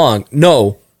 it's long.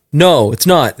 No, it's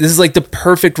not. This is like the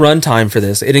perfect runtime for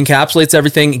this. It encapsulates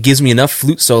everything. It gives me enough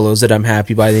flute solos that I'm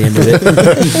happy by the end of it.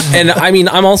 And I mean,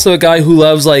 I'm also a guy who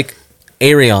loves like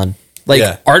Ayreon.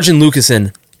 Arjen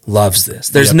Lucassen loves this.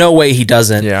 There's no way he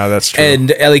doesn't. Yeah, that's true.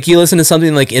 And like you listen to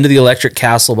something like Into the Electric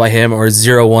Castle by him or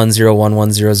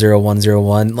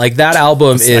 0101100101. Like that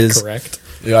album is correct.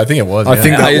 Yeah, I think it was. I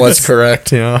think that was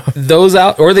correct. Yeah, those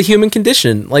out or The Human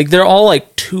Condition. Like they're all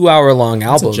like 2-hour-long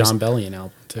albums. It's a John Bellion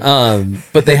album too.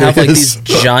 But they have like these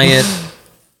giant.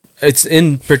 It's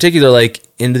in particular like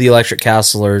Into the Electric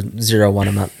Castle or 01.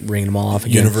 I'm not ringing them all off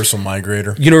again. Universal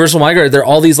Migrator. They're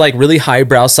all these like really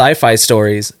highbrow sci-fi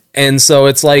stories. And so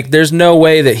it's like, there's no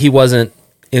way that he wasn't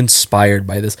inspired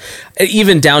by this,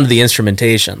 even down to the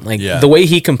instrumentation. Like the way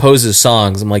he composes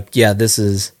songs, I'm like, yeah, this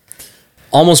is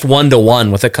almost 1-to-1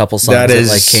 with a couple songs that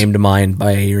like came to mind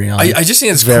by Ayreon. I just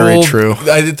think it's very cool. true.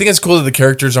 I think it's cool that the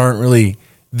characters aren't really,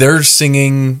 they're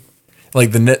singing,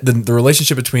 like the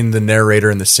relationship between the narrator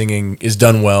and the singing is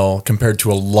done well compared to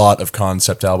a lot of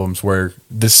concept albums where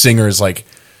the singer is like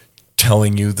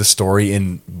telling you the story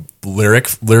in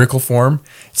lyrical form.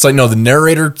 It's like, no, the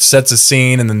narrator sets a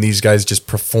scene and then these guys just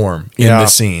perform in the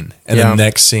scene and the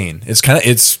next scene. It's kind of,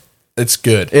 it's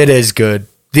good. It is good.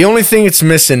 The only thing it's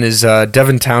missing is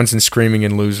Devin Townsend screaming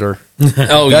in Loser.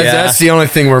 That's the only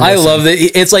thing we're missing. I love that.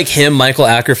 It's like him, Michael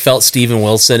Ackerfeld, Steven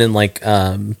Wilson, and like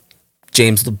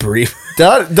James LaBrie.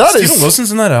 Steven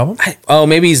Wilson's in that album?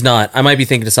 Maybe he's not. I might be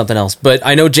thinking of something else. But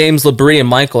I know James LaBrie and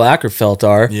Michael Ackerfeld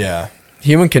are. Yeah.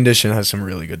 Human Condition has some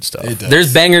really good stuff.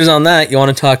 There's bangers on that. You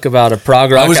want to talk about a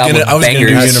prog rock I was album? gonna do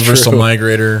bangers. Universal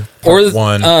Migrator Or, Part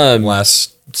 1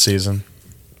 last season.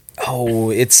 Oh,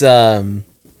 it's The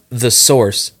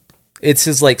Source. It's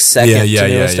his like second to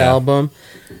newest album.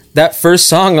 That first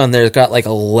song on there's got like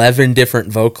 11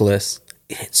 different vocalists.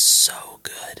 It's so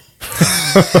good.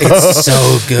 It's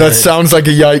so good. That sounds like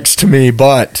a yikes to me,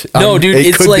 but no, dude, it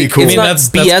it's could like be cool. it's not that's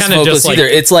BS kinda vocals just like- either.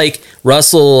 It's like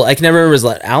Russell. I can never remember his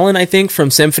last. Alan, I think from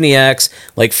Symphony X.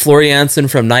 Like Floriansen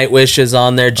from Nightwish is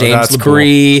on there. James that's cool.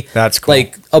 Labrie. That's cool.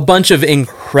 Like a bunch of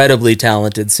incredibly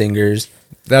talented singers.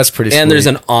 That's pretty. And sweet. there's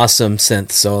an awesome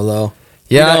synth solo.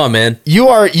 Yeah, You know, man. You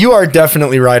are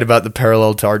definitely right about the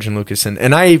parallel to Arjen Lucassen,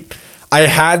 and I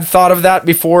had thought of that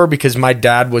before because my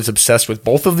dad was obsessed with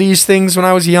both of these things when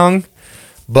I was young,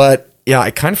 but yeah,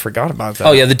 I kind of forgot about that.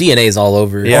 Oh yeah, the DNA is all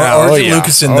over. Yeah. Arjen yeah.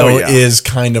 Lucassen Oh, though yeah. is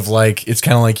kind of like it's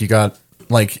kind of like you got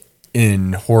like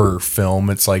in horror film.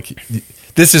 It's like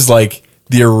this is like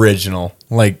the original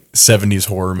like 70s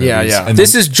horror movies. Yeah. And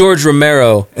This is George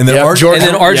Romero, and then Yeah, Arjen, and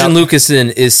then Arjen Lucassen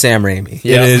is Sam Raimi.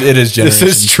 it is This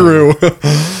is Generation true.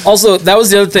 Also, that was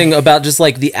the other thing about just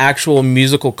like the actual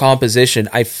musical composition.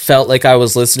 I felt like I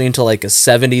was listening to like a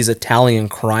 70s Italian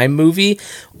crime movie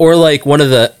or like one of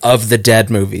the Dead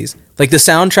movies. Like the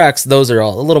soundtracks, those are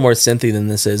all a little more synthy than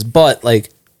this is, but like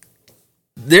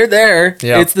they're there.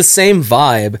 Yeah. It's the same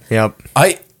vibe. Yep.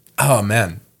 Oh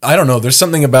man, I don't know. There's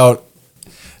something about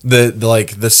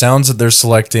the sounds that they're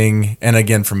selecting, and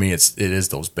again for me, it is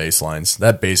those bass lines.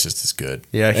 That bassist is good.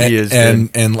 Yeah, he is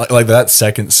and like that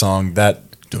second song, that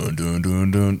dun dun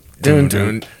dun dun dun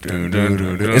dun dun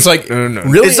dun dun. It's like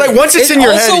really, It's like once it's in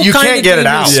your head, you can't get it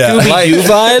out. Scooby-Doo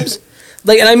vibes.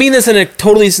 Like, and I mean this in a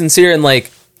totally sincere and like,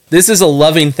 this is a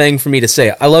loving thing for me to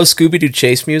say. I love Scooby-Doo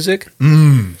chase music.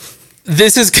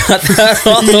 This has got that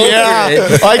all Yeah,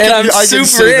 over it. I can- and I'm I can super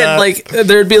see in. that. Like,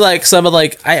 there'd be like some of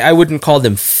like, I wouldn't call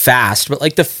them fast, but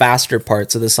like the faster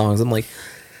parts of the songs. I'm like,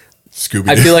 Scooby.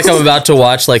 I feel like I'm about to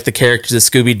watch like the characters of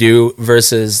Scooby-Doo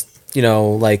versus, you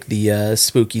know, like the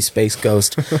spooky space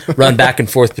ghost run back and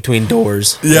forth between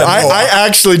doors. Yeah, I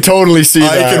actually totally see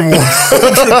I that. can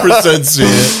 100% see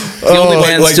it. The only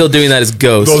band like still doing that is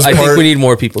Ghost. I think we need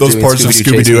more people Those doing parts of Scooby-Doo chase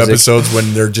Scooby-Doo music. episodes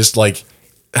when they're just like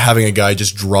having a guy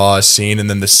just draw a scene and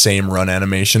then the same run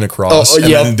animation across, and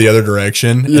yep. then the other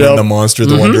direction, and Yep. then the monster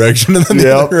the one direction, and then the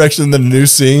Yep. other direction, and then the new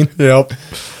scene. Yep.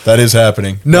 That is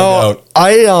happening. No,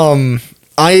 doubt.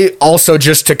 I also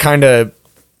just to kind of,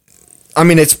 I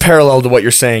mean, it's parallel to what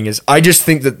you're saying is I just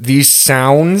think that these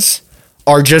sounds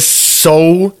are just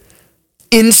so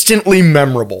instantly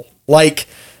memorable. Like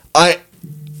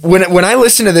when I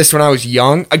listened to this when I was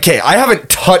young, okay, I haven't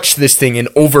touched this thing in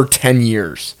over 10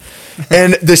 years.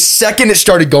 And the second it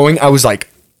started going, I was like,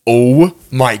 oh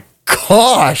my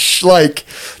gosh, like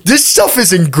this stuff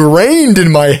is ingrained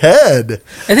in my head.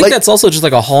 I think that's also just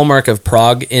like a hallmark of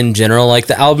prog in general. Like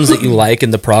the albums that you like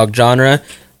in the prog genre,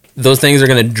 those things are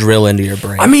going to drill into your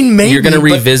brain. I mean, maybe, you're going to but-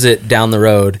 revisit down the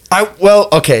road. Well,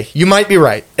 okay, you might be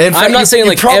right. In fact, I'm not you- saying you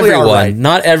like probably are everyone, right.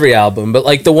 not every album, but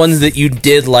like the ones that you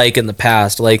did like in the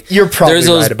past. Like You're probably there's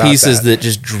those right about pieces that. that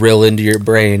just drill into your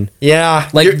brain. Yeah,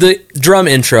 Like you're- the drum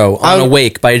intro on I-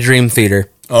 Awake by Dream Theater.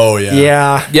 Oh yeah,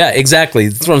 yeah. Yeah, exactly.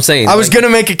 That's what I'm saying. I was Like,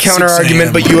 gonna make a counter 6 argument,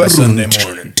 a.m. but you on Sunday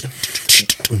morning.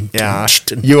 yeah,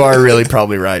 you are really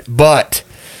probably right. But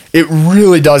it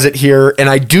really does it here, and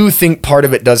I do think part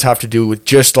of it does have to do with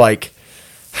just like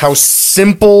how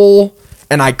simple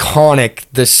and iconic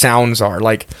the sounds are.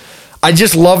 Like, I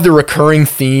just love the recurring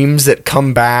themes that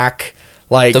come back.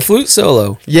 Like the flute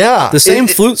solo. yeah, The same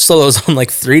flute solos on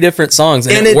like 3 different songs,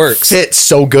 and it works. Fits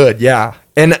so good, yeah.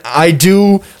 And I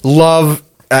do love.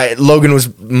 Logan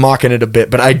was mocking it a bit,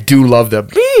 but I do love the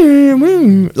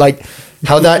like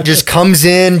how that just comes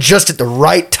in just at the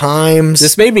right times.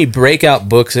 This made me break out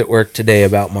books at work today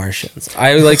about Martians.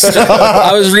 I like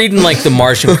I was reading like the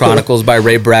Martian Chronicles by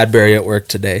Ray Bradbury at work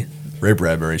today. Ray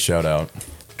Bradbury, shout out.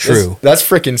 True. That's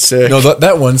freaking sick. No,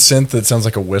 that one synth that sounds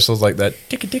like a whistle is like that.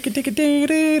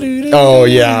 Oh,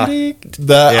 yeah.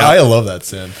 That Yeah. I love that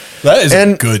synth. That is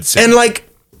a good synth. And like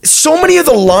so many of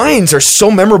the lines are so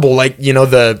memorable. Like, you know,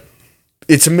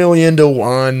 it's 1,000,000 to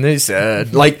 1, they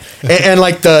said. Like and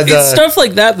like the It's stuff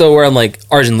like that though, where I'm like,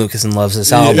 Arjen Lucassen loves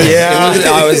this album. Yeah.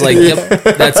 I was like, yep,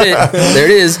 that's it. There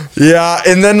it is. yeah,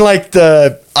 and then like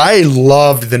I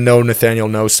loved the No Nathaniel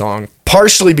No song.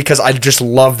 Partially because I just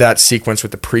love that sequence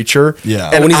with the preacher. Yeah.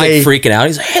 And When he's like freaking out,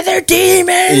 he's like, hey, they're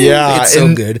demons. yeah, It's so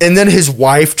and, good. And then his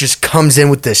wife just comes in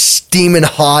with this steaming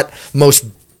hot, most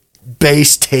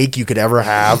bass take you could ever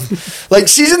have. Like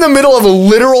she's in the middle of a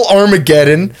literal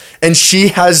Armageddon, and she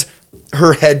has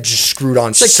her head just screwed on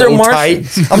like so they're tight.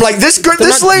 Martians. I'm like, this They're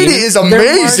lady not is demons, they're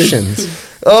amazing. Martians.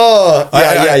 Oh,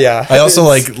 yeah. I also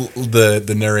like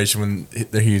the narration when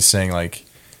he's saying like,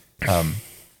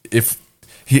 if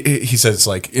he says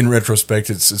like in retrospect,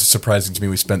 it's surprising to me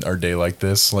we spent our day like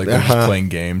this, like we're just playing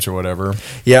games or whatever.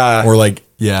 Yeah. Or like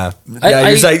yeah.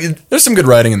 He's like, There's some good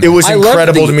writing in it there. was I love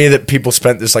incredible the- to me that people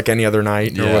spent this like any other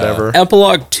night or Yeah. whatever.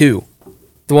 Epilogue 2.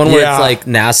 The one where Yeah. it's like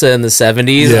NASA in the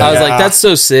 70s. Yeah. I was like, that's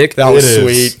so sick. That was It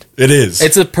is. sweet. It is.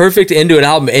 It's a perfect end to an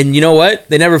album. And you know what?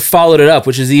 They never followed it up,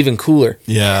 which is even cooler.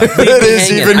 yeah. It is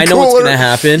hanging. even I know what's cooler. gonna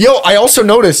happen. Yo, I also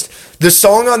noticed the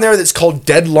song on there that's called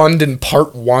Dead London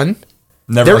Part 1.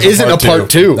 Never There has isn't a part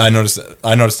two. I noticed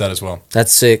that as well.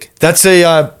 That's sick. That's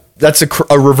a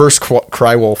reverse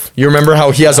cry wolf. You remember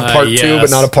how he has a part 2 but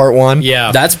yes. not a part 1?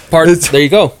 Yeah. That's part. There you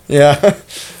go. Yeah.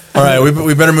 All right,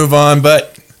 we better move on.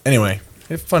 But anyway,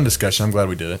 fun discussion. I'm glad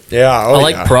we did it. Yeah. I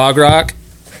like prog rock.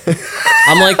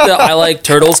 I'm like I like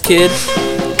Turtles kid.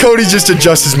 Cody just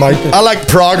adjusts his mic. I like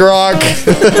prog rock.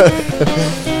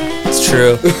 It's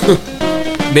true.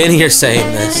 Been here saying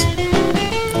this.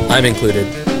 I'm included.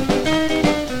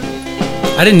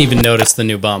 I didn't even notice the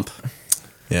new bump.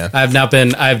 Yeah. I have not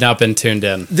been tuned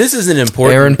in. This is an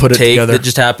important Aaron put it take together. that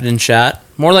just happened in chat.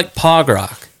 More like pog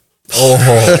rock.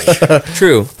 Oh,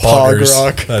 True. Prog poggers.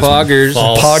 rock. That's- Poggers.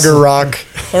 Pogger rock.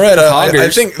 All right, I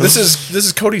Poggers. think this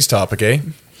is Cody's topic, eh?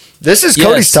 This is Yes.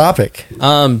 Cody's topic.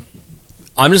 I'm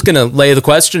just gonna lay the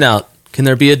question out. Can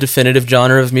there be a definitive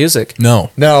genre of music?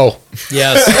 No. No.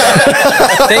 Yes.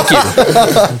 Thank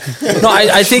you. No,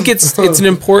 I think it's an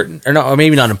important, or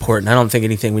maybe not important. I don't think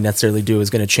anything we necessarily do is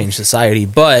going to change society,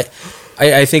 but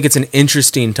I think it's an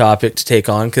interesting topic to take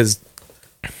on because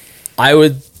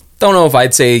don't know if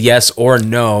I'd say yes or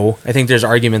no. I think there's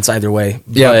arguments either way.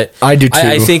 Yeah, but I do too.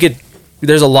 I think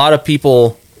there's a lot of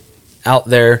people out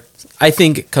there. I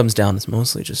think it comes down as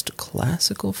mostly just to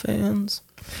classical fans.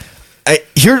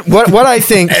 What I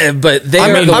think. But they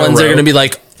I'm are the gonna- ones that are going to be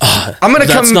like, I'm gonna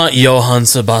that's come. not Johann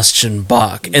Sebastian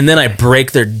Bach. And then I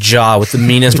break their jaw with the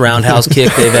meanest roundhouse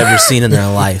kick they've ever seen in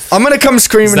their life. I'm gonna come Is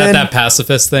screaming that in. that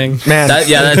pacifist thing? Man, That's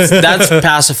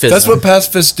pacifism. That's what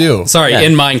pacifists do. Sorry, Yeah.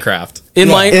 in Minecraft. in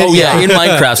Yeah. in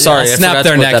Minecraft. Sorry, I Snap forgot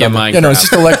their to put neck that in on Minecraft. Yeah, no, it's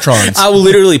just electrons. I will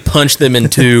literally punch them in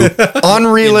two. on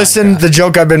re-listen, the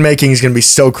joke I've been making is gonna be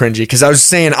so cringy because I was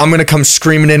saying I'm gonna come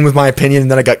screaming in with my opinion,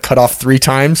 and then I got cut off 3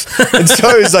 times, and so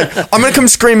it was like I'm gonna come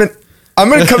screaming.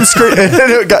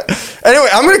 Anyway,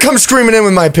 I'm gonna come screaming in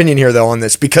with my opinion here though on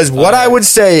this because what I would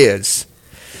say is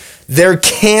there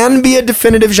can be a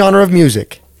definitive genre of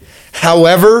music.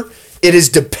 However, it is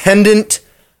dependent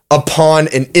upon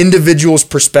an individual's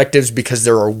perspectives because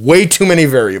there are way too many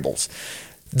variables.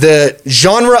 The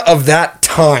genre of that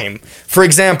time, for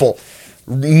example,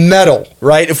 metal,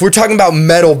 right? If we're talking about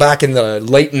metal back in the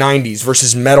late 90s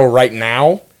versus metal right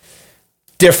now,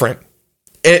 different.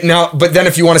 But then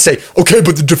if you want to say, okay,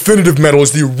 but the definitive metal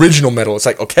is the original metal, it's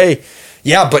like, okay,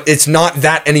 yeah, but it's not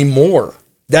that anymore.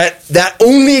 That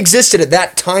only existed at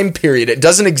that time period. It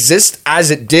doesn't exist as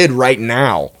it did right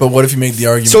now. But what if you make the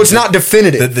argument? So it's not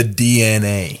definitive. That the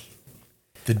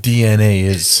DNA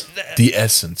is the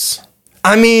essence.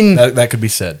 I mean, That could be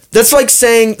said. that's like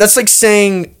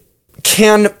saying,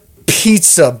 can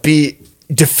pizza be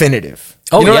definitive?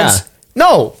 Oh, what yeah. I'm s-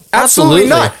 No, absolutely Absolutely.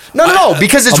 not. No,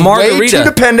 because it's A way margarita. too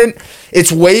dependent.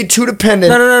 It's way too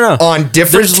dependent No. on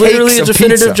different There's literally a takes of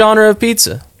definitive pizza. genre of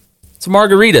pizza. It's a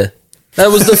margarita. That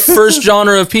was the first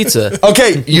genre of pizza.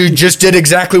 Okay, you just did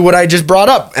exactly what I just brought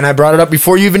up, and I brought it up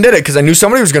before you even did it because I knew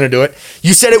somebody was going to do it.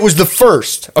 You said it was the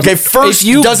first. Okay, first If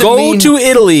you doesn't go mean to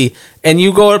Italy and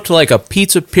you go up to like a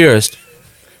pizza purist,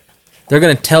 they're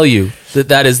going to tell you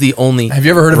that is the only. Have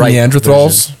you ever heard of right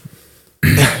Neanderthals?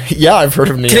 version. Yeah, I've heard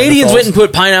of Neanderthals. Canadians went and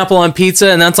put pineapple on pizza,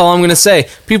 and that's all I'm going to say.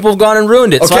 People have gone and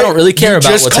ruined it, so I don't really care you about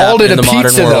just what's called happening it in a the modern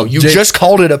pizza, world. though. You Jake, just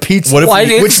called it a pizza. what if Why we-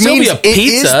 didn't which still means be a it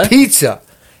pizza? is pizza.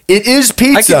 It is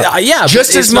pizza. Yeah,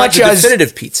 just but as it's not much the as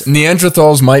definitive pizza.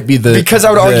 Neanderthals might be the because I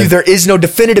would argue there is no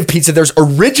definitive pizza. There's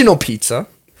original pizza.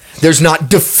 There's not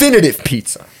definitive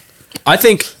pizza. I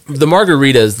think the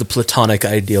margarita is the platonic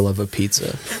ideal of a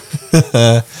pizza.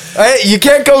 Hey, you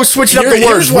can't go switching up the Here's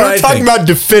words. what We're I talking think. about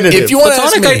definitive. If you want to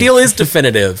ask Platonic me, ideal is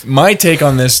definitive. my take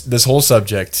on this whole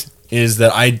subject is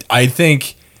that I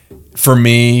think for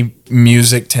me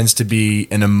music tends to be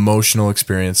an emotional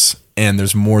experience, and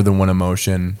there's more than one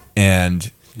emotion.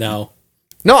 And No.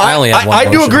 No, I only have one I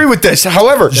do motion. agree with this.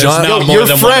 However, not yo, more your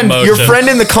than one emotion. friend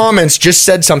in the comments just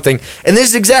said something, and this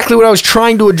is exactly what I was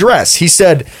trying to address. He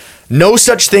said, "No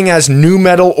such thing as new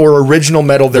metal or original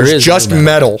metal. There's is just new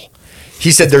metal." He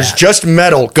said, "There's just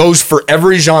metal. Goes for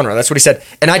every genre." That's what he said,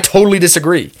 and I totally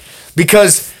disagree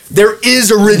because there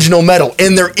is original metal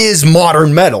and there is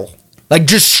modern metal. Like,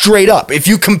 just straight up. If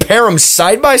you compare them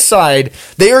side by side,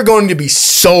 they are going to be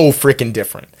so freaking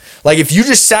different. Like, if you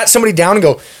just sat somebody down and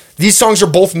go, these songs are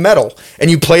both metal,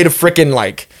 and you played a freaking,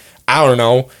 like, I don't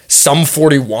know, Sum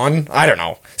 41, I don't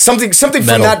know. Something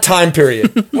from that time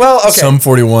period. Well, okay. Sum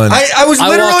 41. I was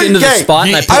literally... I walk into the spot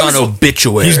and I put on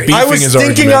Obituary. He's beefing I was his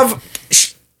thinking argument.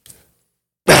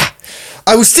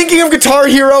 I was thinking of Guitar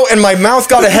Hero and my mouth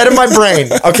got ahead of my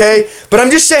brain, okay? But I'm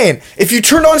just saying, if you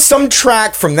turned on some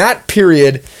track from that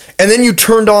period and then you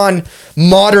turned on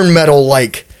modern metal,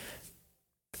 like,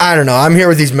 I don't know, I'm here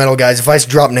with these metal guys. If I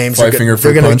drop names, they're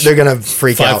gonna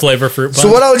freak out. 5 Flavor Fruit Punch.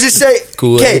 So what I would just say,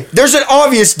 Kool-Aid. okay, there's an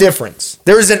obvious difference.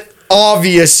 There is an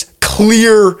obvious,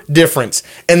 clear difference.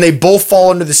 And they both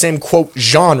fall into the same, quote,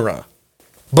 genre.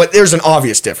 But there's an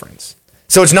obvious difference.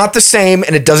 So it's not the same,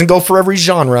 and it doesn't go for every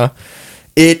genre.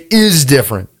 It is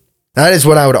different. That is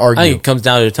what I would argue. I think it comes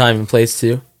down to time and place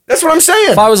too. That's what I'm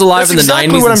saying. If I was alive That's in the exactly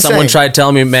 90s what and I'm someone saying. tried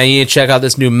telling me, man, you need to check out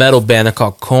this new metal band they're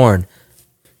called Korn,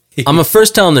 I'm going to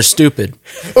first tell them they're stupid.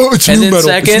 Oh, it's And new then metal.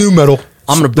 second, It's new metal.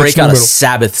 I'm going to break That's new out a metal.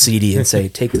 Sabbath CD and say,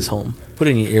 take this home. Put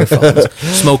it in your earphones.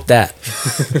 Smoke that.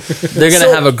 They're going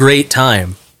to have a great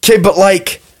time. Okay, but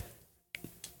like,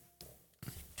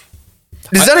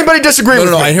 does anybody disagree with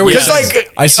me? I hear what you're Because, saying.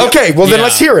 like, I see- okay, well then Yeah.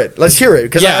 let's hear it. Let's hear it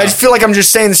because Yeah. I just feel like I'm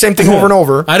just saying the same thing over and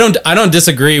over. I don't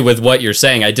disagree with what you're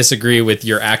saying. I disagree with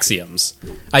your axioms.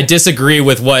 I disagree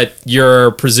with what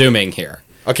you're presuming here.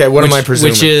 Okay, what am I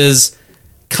presuming? Which is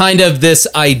kind of this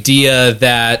idea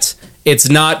that it's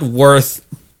not worth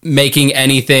making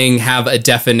anything have a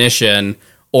definition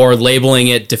or labeling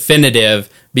it definitive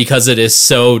because it is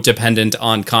so dependent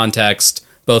on context,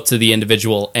 both to the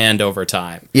individual and over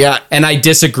time. Yeah. And I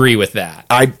disagree with that.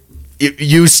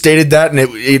 You stated that, and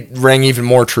it rang even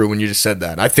more true when you just said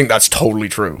that. I think that's totally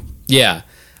true. Yeah.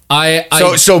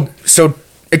 So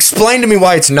explain to me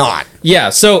why it's not. Yeah,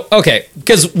 so okay,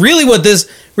 because really what this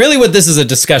is a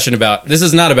discussion about. This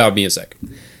is not about music.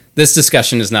 This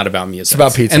discussion is not about music. It's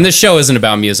about pizza. And this show isn't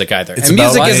about music either. And about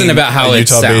music isn't being about how a it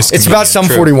Utah-based sounds. It's about Sum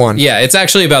True. 41. Yeah, it's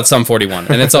actually about Sum 41,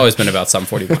 and it's always been about Sum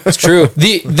 41. It's true.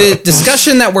 The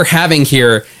discussion that we're having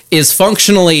here is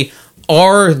functionally,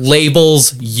 are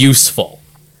labels useful?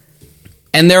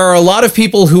 And there are a lot of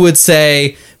people who would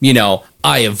say, you know,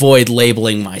 I avoid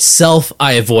labeling myself.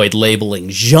 I avoid labeling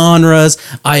genres.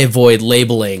 I avoid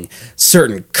labeling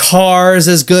certain cars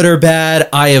as good or bad.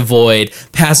 I avoid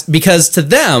because to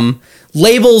them,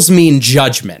 labels mean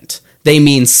judgment. They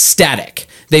mean static.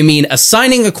 They mean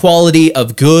assigning a quality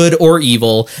of good or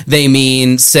evil. They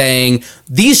mean saying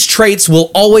these traits will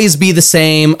always be the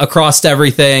same across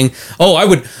everything. Oh,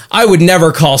 I would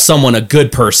never call someone a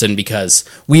good person because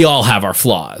we all have our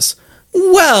flaws.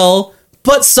 Well,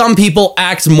 but some people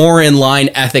act more in line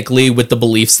ethically with the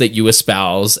beliefs that you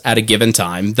espouse at a given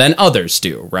time than others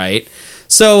do, right?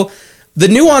 So the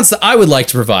nuance that I would like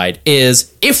to provide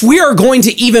is if we are going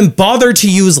to even bother to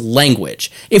use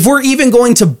language, if we're even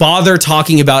going to bother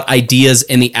talking about ideas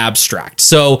in the abstract.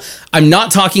 So I'm not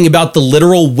talking about the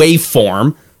literal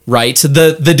waveform, right?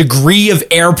 The degree of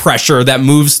air pressure that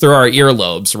moves through our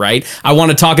earlobes, right? I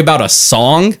want to talk about a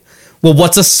song. Well,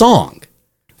 what's a song?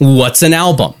 What's an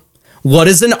album? What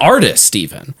is an artist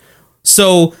even?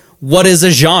 So what is a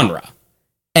genre?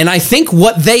 And I think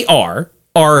what they are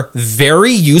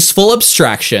very useful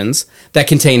abstractions that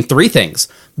contain three things.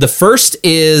 The first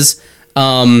is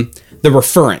the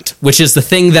referent, which is the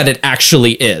thing that it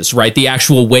actually is, right? The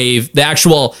actual wave, the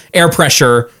actual air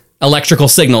pressure, electrical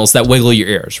signals that wiggle your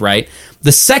ears, right?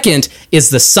 The second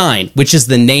is the sign, which is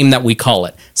the name that we call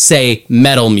it. Say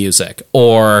metal music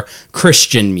or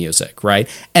Christian music, right?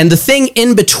 And the thing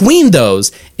in between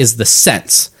those is the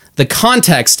sense, the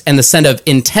context and the set of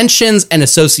intentions and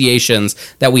associations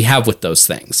that we have with those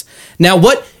things. Now,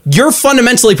 what you're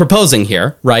fundamentally proposing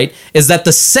here, right, is that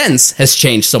the sense has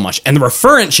changed so much and the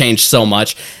referent changed so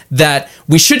much that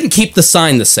we shouldn't keep the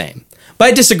sign the same. But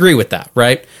I disagree with that,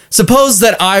 right? Suppose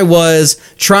that I was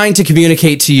trying to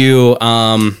communicate to you,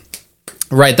 right,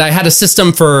 that I had a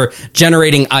system for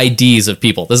generating IDs of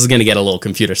people. This is going to get a little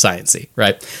computer sciencey,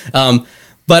 right?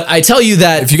 But I tell you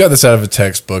that If you got this out of a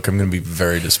textbook, I'm going to be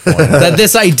very disappointed. that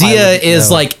this idea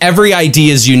is like every ID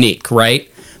is unique, right?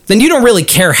 Then you don't really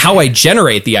care how I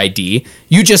generate the ID.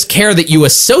 You just care that you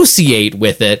associate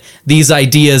with it these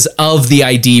ideas of the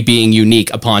ID being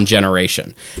unique upon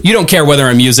generation. You don't care whether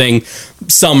I'm using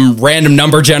some random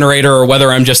number generator or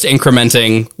whether I'm just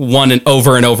incrementing one and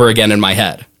over again in my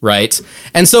head, right?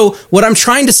 And so what I'm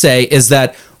trying to say is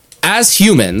that as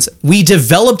humans, we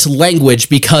developed language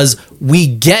because we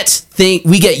get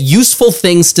useful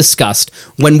things discussed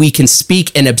when we can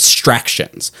speak in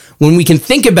abstractions. When we can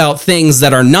think about things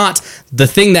that are not the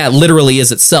thing that literally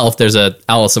is itself. There's a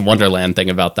Alice in Wonderland thing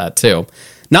about that too.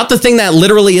 Not the thing that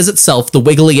literally is itself, the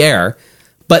wiggly air,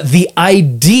 but the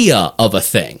idea of a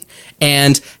thing.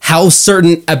 And how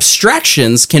certain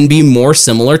abstractions can be more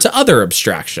similar to other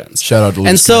abstractions. Shout out to Luke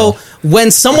And so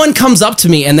when someone comes up to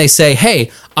me and they say,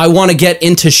 hey, I want to get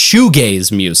into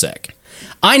shoegaze music,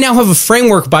 I now have a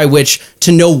framework by which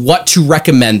to know what to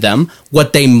recommend them,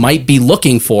 what they might be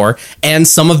looking for, and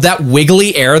some of that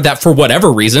wiggly air that for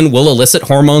whatever reason will elicit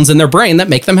hormones in their brain that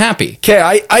make them happy. Okay,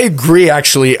 I agree,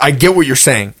 actually. I get what you're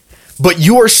saying. But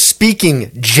you are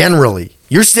speaking generally.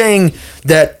 You're saying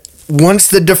that once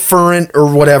the deferent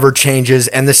or whatever changes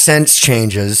and the sense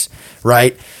changes,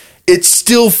 right, it's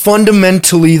still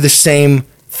fundamentally the same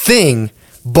thing,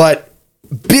 but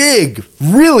big,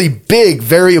 really big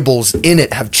variables in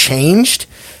it have changed.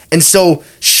 And so,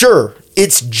 sure,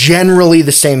 it's generally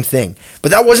the same thing.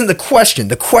 But that wasn't the question.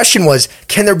 The question was,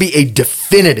 can there be a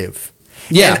definitive?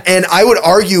 Yeah. And I would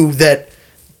argue that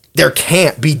there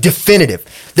can't be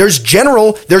definitive. There's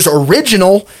general, there's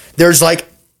original, there's like,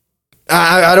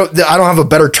 I don't have a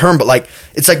better term, but like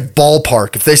it's like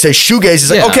ballpark. If they say shoegaze, it's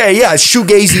like, okay, yeah, it's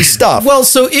shoegazy stuff. Well,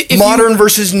 so if modern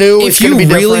versus new, if it's going you to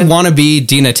be really different. want to be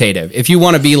denotative, if you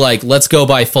want to be like, let's go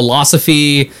by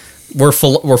philosophy, we're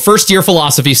first year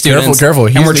philosophy students. Careful.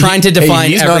 And we're trying to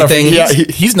define everything.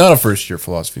 He's not a first year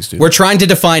philosophy student. We're trying to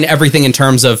define everything in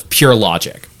terms of pure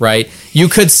logic, right? You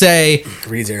could say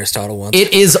Reads Aristotle once.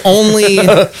 it is only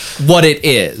what it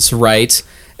is, right?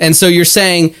 And so you're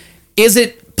saying, is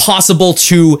it possible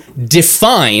to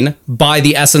define by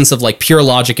the essence of like pure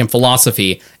logic and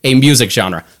philosophy a music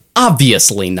genre?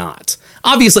 Obviously not.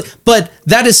 Obviously, but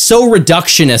that is so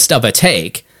reductionist of a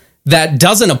take that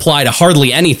doesn't apply to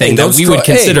hardly anything that we would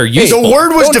consider useful. The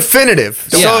word was definitive.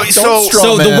 Yeah.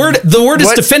 So the word is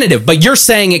What? definitive, but you're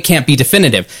saying it can't be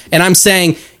definitive. And I'm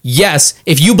saying, yes,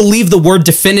 if you believe the word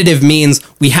definitive means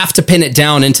we have to pin it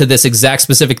down into this exact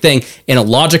specific thing in a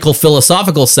logical,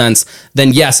 philosophical sense,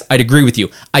 then yes, I'd agree with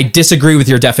you. I disagree with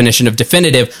your definition of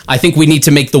definitive. I think we need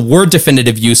to make the word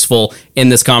definitive useful in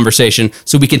this conversation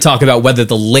so we can talk about whether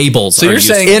the labels are you're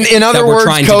useful. saying- in other that we're words,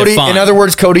 trying to Cody, define. in other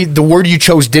words, Cody, the word you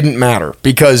chose didn't matter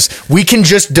because we can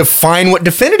just define what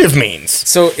definitive means.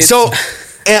 So it's-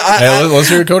 Let's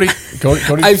hear it, Cody.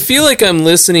 Cody. I feel like I'm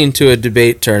listening to a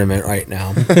debate tournament right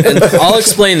now. And I'll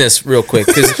explain this real quick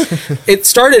because it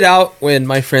started out when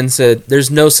my friend said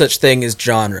there's no such thing as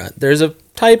genre. There's a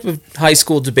type of high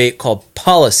school debate called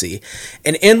policy.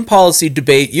 And in policy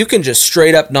debate, you can just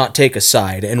straight up not take a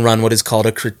side and run what is called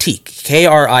a critique.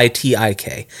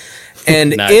 Kritik.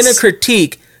 And Nice. in a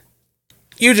critique,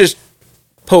 you just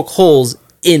poke holes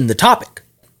in the topic.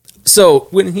 So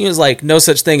when he was like, no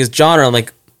such thing as genre, I'm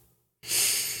like, I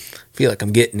feel like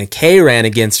I'm getting a K ran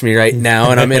against me right now,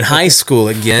 and I'm in high school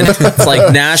again. It's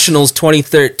like Nationals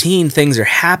 2013, things are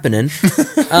happening.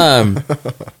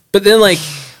 But then like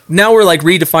now we're like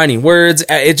redefining words.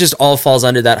 It just all falls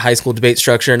under that high school debate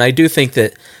structure, and I do think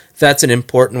that that's an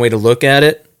important way to look at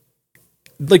it.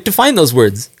 Like define those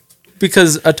words,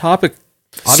 because a topic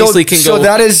obviously can go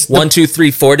that is 1, 2,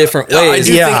 3, 4 different ways.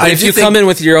 If you come in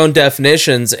with your own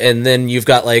definitions, and then you've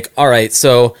got like, all right,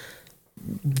 so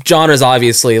genre is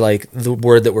obviously like the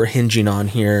word that we're hinging on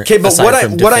here. Okay, but aside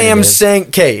from what I am definitive. saying,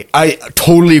 okay, I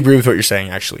totally agree with what you're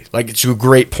saying, actually. Like, it's a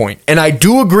great point. And I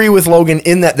do agree with Logan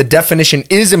in that the definition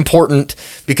is important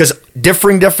because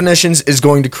differing definitions is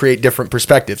going to create different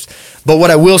perspectives. But what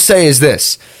I will say is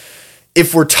this.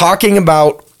 If we're talking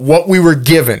about what we were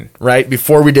given, right,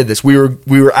 before we did this, we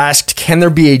were asked, can there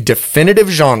be a definitive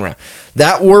genre?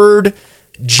 That word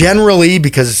generally,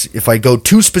 because if I go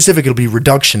too specific, it'll be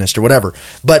reductionist or whatever.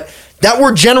 But that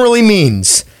word generally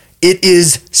means it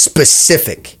is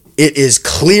specific. It is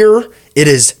clear. It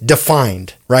is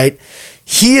defined, right?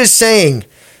 He is saying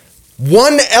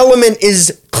one element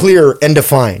is clear and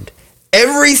defined.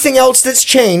 Everything else that's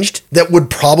changed that would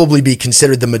probably be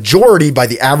considered the majority by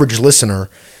the average listener,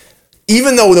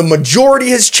 even though the majority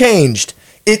has changed,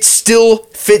 it still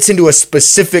fits into a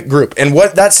specific group. And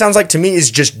what that sounds like to me is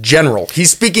just general.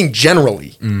 He's speaking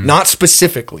generally, not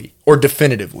specifically or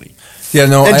definitively. Yeah,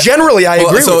 no. And generally, I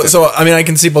agree with him. So, I mean, I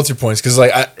can see both your points because,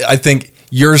 like, I think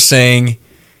you're saying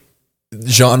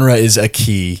genre is a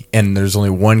key, and there's only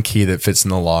one key that fits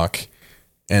in the lock,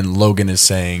 and Logan is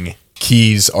saying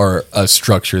keys are a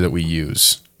structure that we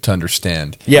use to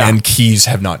understand. Yeah. And keys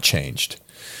have not changed.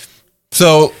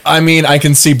 So, I mean, I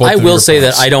can see both. I of will your say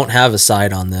points. that I don't have a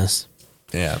side on this.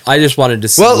 Yeah. I just wanted to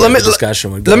see Well, where the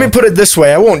discussion would go. let me put it this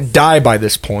way. I won't die by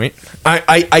this point.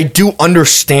 I do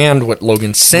understand what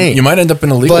Logan's saying. You might end up in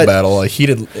a legal But- battle, a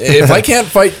heated. If I can't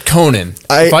fight Conan,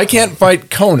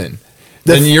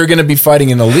 then you're going to be fighting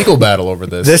in a legal battle over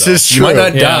this. This so is You might true.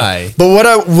 not die.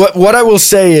 But what I will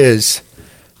say is,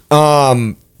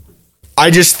 I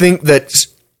just think that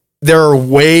there are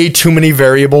way too many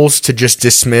variables to just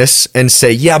dismiss and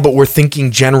say, yeah, but we're thinking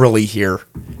generally here.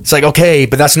 It's like, okay,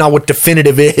 but that's not what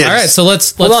definitive is. All right, so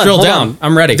let's Hold on, drill hold down. on.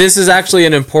 I'm ready. This is actually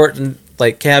an important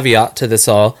caveat to this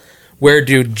all. Where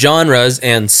do genres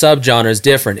and subgenres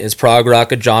different? Is prog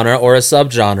rock a genre or a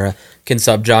subgenre? Can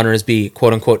subgenres be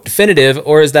quote unquote definitive,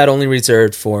 or is that only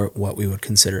reserved for what we would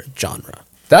consider a genre?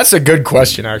 That's a good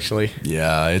question, actually.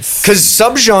 Yeah, it's Because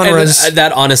subgenres. And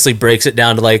that honestly breaks it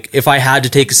down to if I had to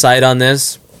take a side on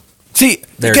this, See,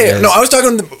 There it okay, is. no, I was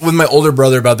talking with my older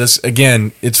brother about this.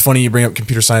 Again, it's funny you bring up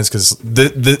computer science because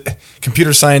the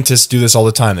computer scientists do this all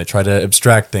the time. They try to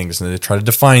abstract things and they try to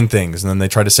define things, and then they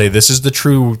try to say this is the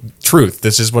truth.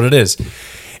 This is what it is.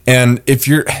 And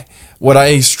what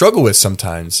I struggle with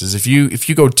sometimes is if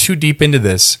you go too deep into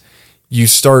this, you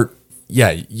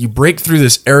break through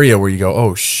this area where you go,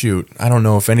 oh shoot, I don't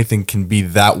know if anything can be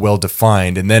that well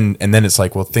defined, and then it's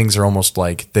like, well, things are almost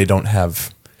like they don't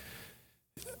have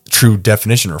true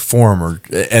definition or form,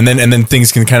 and then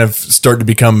things can kind of start to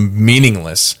become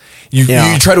meaningless. You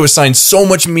try to assign so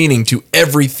much meaning to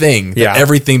everything that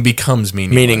everything becomes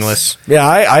meaningless. Yeah,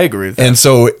 I agree with that. And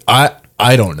so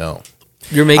I don't know.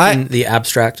 you're making the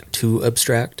abstract too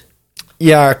abstract.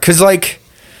 Yeah, because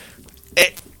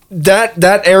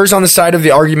that errs on the side of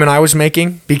the argument I was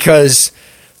making, because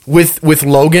with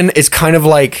Logan, it's kind of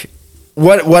like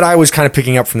what I was kind of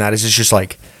picking up from that is it's just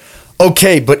like,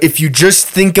 okay, but if you just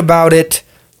think about it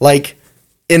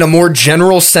in a more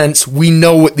general sense, we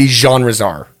know what these genres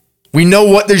are. We know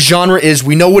what the genre is.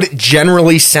 We know what it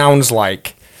generally sounds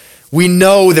like. We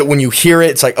know that when you hear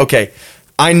it, it's like, okay,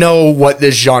 I know what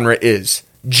this genre is,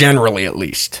 generally at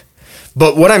least.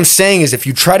 But what I'm saying is if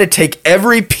you try to take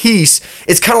every piece,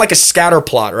 it's kind of like a scatter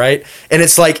plot, right? And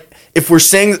it's like, if we're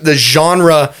saying that the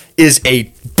genre is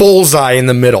a bullseye in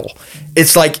the middle,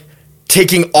 it's like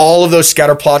taking all of those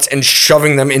scatter plots and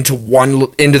shoving them into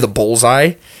the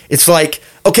bullseye. It's like,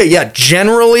 okay, yeah,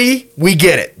 generally we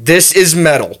get it. This is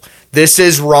metal. This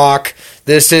is rock.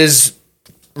 This is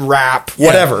rap,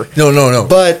 whatever. No.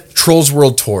 But Trolls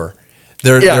World Tour.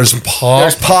 There's pop.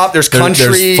 There's pop. There's country.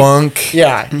 There's funk.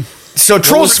 Yeah. So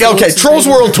Trolls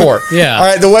World Tour. Yeah. All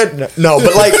right.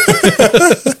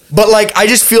 But I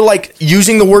just feel like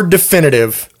using the word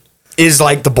definitive is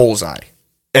like the bullseye,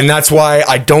 and that's why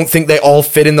I don't think they all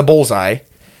fit in the bullseye.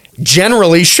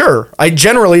 Generally, sure.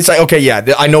 It's like, okay,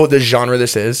 yeah, I know what this genre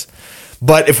this is,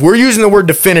 but if we're using the word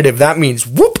definitive, that means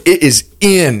it is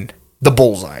in the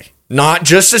bullseye, not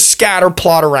just a scatter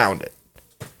plot around it.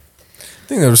 I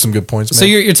think there were some good points. So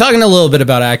you're talking a little bit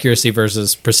about accuracy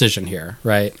versus precision here,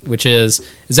 right? Which is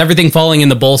everything falling in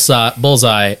the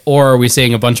bullseye, or are we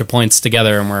seeing a bunch of points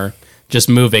together and we're just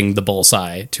moving the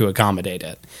bullseye to accommodate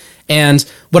it? And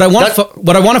what I want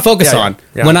to focus on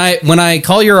when I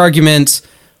call your argument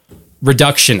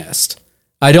reductionist,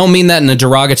 I don't mean that in a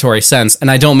derogatory sense, and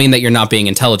I don't mean that you're not being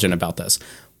intelligent about this.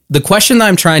 The question that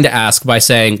I'm trying to ask by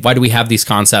saying, why do we have these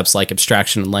concepts like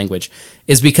abstraction and language,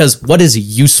 is because what is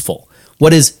useful?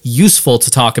 What is useful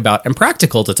to talk about and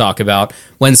practical to talk about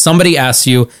when somebody asks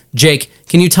you, Jake,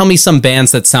 can you tell me some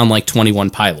bands that sound like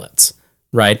 21 Pilots,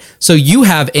 right? So you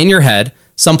have in your head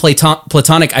some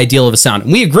platonic ideal of a sound.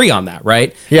 And we agree on that,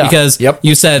 right? Yeah. Because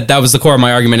you said that was the core of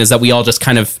my argument, is that we all just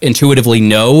kind of intuitively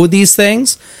know these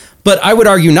things. But I would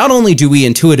argue not only do we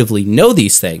intuitively know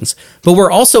these things, but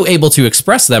we're also able to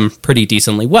express them pretty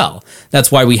decently well.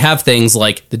 That's why we have things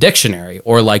like the dictionary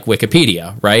or like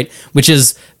Wikipedia, right? Which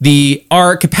is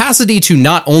our capacity to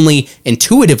not only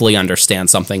intuitively understand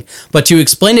something, but to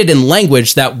explain it in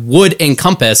language that would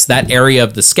encompass that area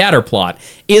of the scatter plot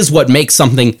is what makes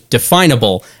something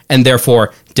definable and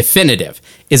therefore definitive.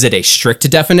 Is it a strict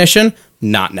definition?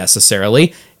 Not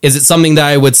necessarily. Is it something that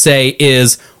I would say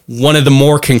is one of the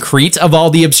more concrete of all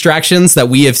the abstractions that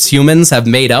we as humans have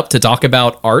made up to talk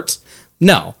about art?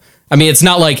 No. I mean, it's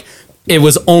not like it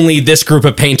was only this group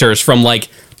of painters from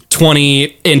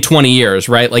 20 years,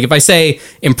 right? Like if I say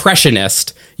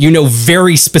impressionist, you know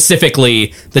very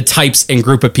specifically the types and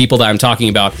group of people that I'm talking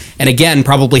about. And again,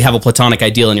 probably have a platonic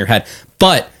ideal in your head.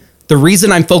 But the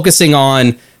reason I'm focusing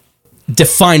on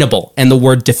definable and the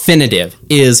word definitive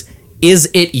is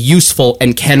it useful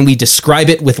and can we describe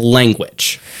it with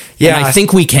language? Yeah, and I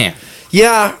think we can.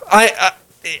 Yeah,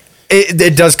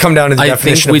 it does come down to the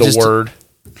definition of the word.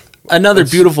 Another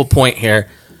beautiful point here.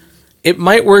 it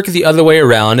might work the other way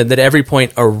around, and that every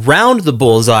point around the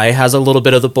bullseye has a little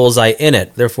bit of the bullseye in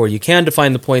it. Therefore, you can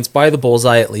define the points by the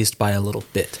bullseye, at least by a little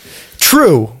bit.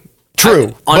 True.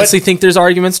 I honestly think there's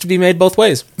arguments to be made both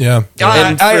ways. Yeah.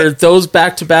 And for those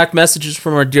back-to-back messages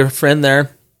from our dear friend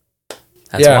there,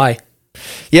 that's why.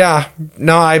 Yeah.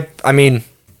 No, I mean,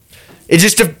 it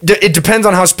just it depends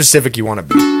on how specific you want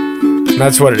to be.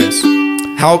 That's what it is.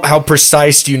 How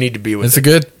precise do you need to be with It's it?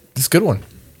 a good one.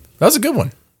 That was a good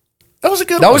one. That was a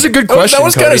good question. That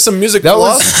was kind Cody. of some music. That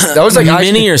was like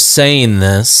Many are saying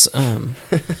this.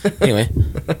 Anyway.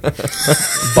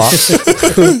 Bob?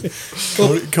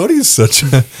 Cody is such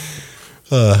a...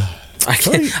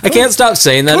 I can't stop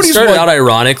saying that. Cody's It started like- out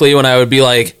ironically when I would be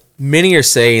like, many are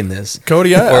saying this.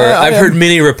 Cody, I've heard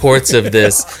many reports of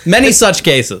this. Many such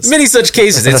cases. Many such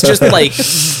cases. It's just like,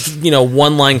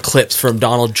 one-line clips from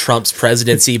Donald Trump's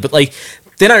presidency. But like,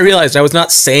 then I realized I was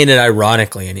not saying it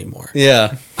ironically anymore.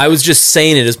 Yeah. I was just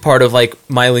saying it as part of like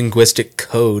my linguistic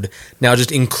code. Now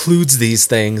just includes these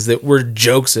things that were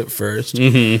jokes at first.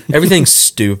 Mm-hmm. Everything's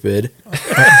stupid.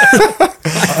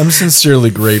 I'm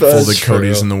sincerely grateful That's that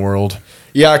Cody's true. in the world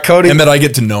Yeah, Cody. and that I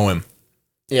get to know him.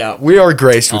 Yeah, we are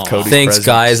graced with Cody's Thanks, presence.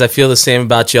 guys. I feel the same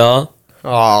about y'all.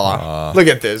 Aw, look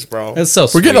at this, bro. It's so We're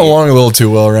sweet. getting along a little too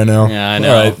well right now. Yeah, I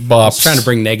know. All right, Bops. Trying to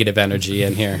bring negative energy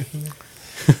in here.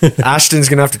 Ashton's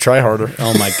gonna have to try harder.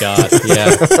 Oh my god.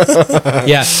 Yeah.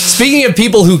 Yeah. Speaking of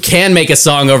people who can make a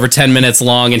song over 10 minutes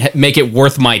long and make it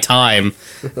worth my time,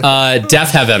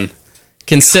 Deaf Heaven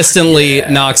consistently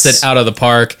knocks it out of the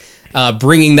park,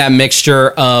 bringing that mixture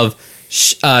of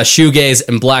shoegaze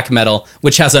and black metal,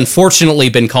 which has unfortunately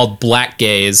been called black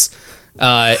gaze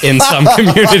in some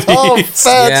communities.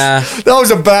 Yeah. That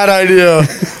was a bad idea.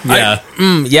 Yeah.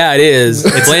 Yeah, it is.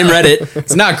 Blame Reddit.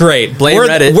 It's not great. Blame word,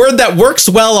 Reddit. Word that works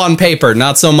well on paper,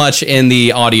 not so much in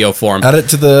the audio form. Add it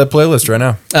to the playlist right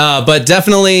now. But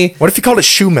definitely What if you called it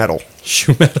shoe metal?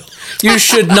 shoe metal You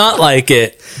should not like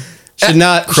it. should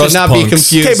not Crust be punks.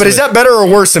 confused. Okay, but is with that better or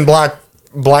worse than black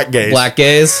gaze? black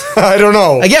gaze? I don't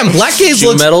know. Again, black gaze Shoe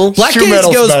looks metal? black Shoe gaze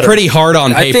metal's goes better. pretty hard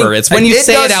on I paper. think- It's when you it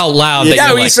say does- it out loud. Yeah, that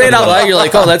you're when you like, say it out loud, you're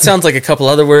like, oh, that sounds like a couple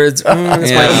other words. This might be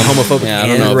homophobic Yeah, I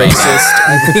don't and know about racist.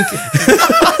 I think.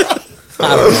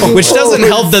 Which doesn't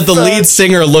help that the lead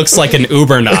singer looks like an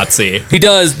uber Nazi. He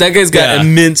does. That guy's got Yeah.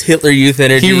 immense Hitler Youth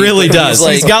energy. He really He's does.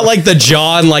 like- He's got like the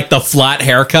jaw and like the flat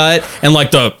haircut and like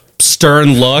the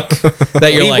stern look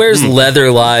that you're he like. wears leather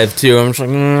live too. I'm just like,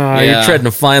 Yeah. you're treading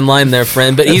a fine line there,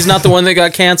 friend. But he's not the one that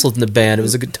got canceled in the band. It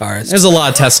was a guitarist. There's a lot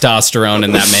of testosterone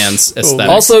in that man's aesthetic.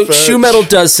 Also, shoe metal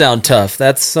does sound tough.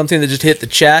 That's something that just hit the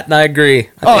chat, and I agree.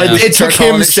 Oh, I think it took start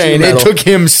calling him it shoe saying. It metal. took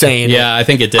him saying. yeah, I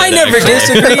think it did. I never actually.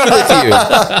 disagreed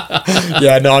with you.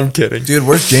 Yeah, no, I'm kidding. Dude,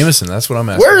 where's Jameson? That's what I'm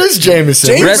asking. Where is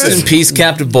Jameson? Rest in peace,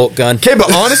 Captain Bolt Gun. Okay,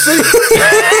 but honestly,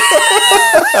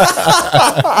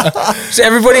 So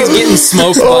everybody's getting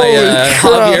smoked by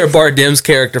Javier Bardem's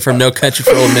character from No Country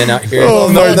for Old Men out here. No,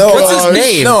 What's his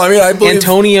name? No, I mean, I believe...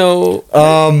 Antonio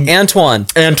Antoine.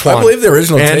 Antoine. I believe the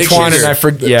original take Antoine, was- and I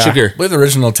forget. Yeah. Sugar. I believe the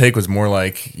original take was more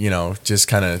like, just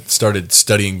kind of started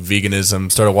studying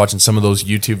veganism, started watching some of those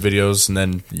YouTube videos, and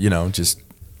then, just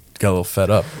got a little fed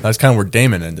up. That's kind of where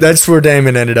Damon ended. That's where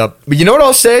Damon ended up. But you know what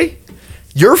I'll say?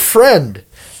 Your friend,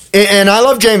 and I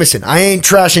love Jameson. I ain't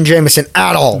trashing Jameson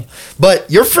at all. But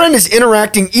your friend is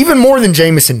interacting even more than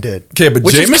Jameson did. Okay, but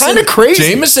which Jameson is kind of crazy.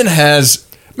 Jameson has,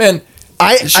 man.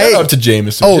 Shout out to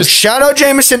Jameson. Oh, shout out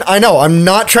Jameson. I know. I'm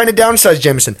not trying to downsize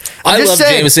Jameson. I just love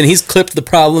saying, Jameson. He's clipped the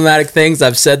problematic things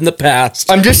I've said in the past.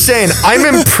 I'm just saying,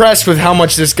 I'm impressed with how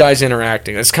much this guy's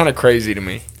interacting. It's kind of crazy to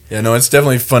me. Yeah, no, it's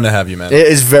definitely fun to have you, man. It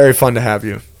is very fun to have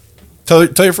you. Tell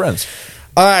your friends.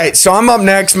 All right, so I'm up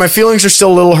next. My feelings are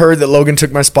still a little hurt that Logan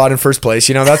took my spot in first place.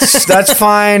 That's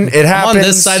fine. It happens. on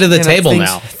this side of the table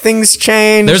now. Things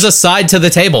change. There's a side to the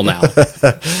table now.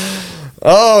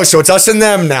 Oh, so it's us and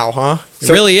them now, huh? It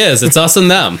really is. It's us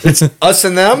and them. It's Us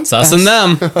and them? us and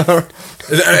them.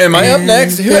 Am I up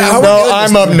next? No,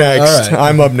 I'm up next. All right.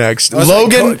 I'm up next. I was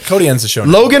like, Logan Cody ends the show.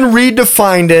 now. Logan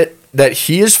redefined it that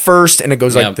he is first, and it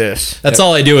goes Yep. like this. That's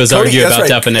all I do is Cody- argue that's about right.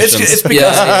 definitions. It's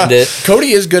because Yeah, and it.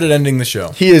 Cody is good at ending the show.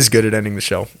 He is good at ending the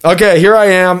show. Okay, here I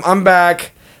am. I'm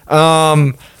back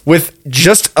with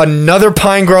just another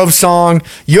Pine Grove song.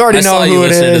 You already I know saw you who it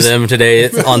listening to is. them today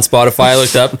on Spotify. I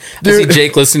looked up. I see Dude.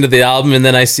 Jake listening to the album, and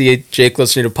then I see Jake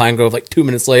listening to Pine Grove like 2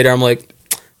 minutes later. I'm like,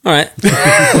 all right.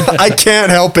 I can't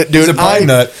help it, dude. He's a pine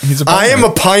nut. He's a pine I am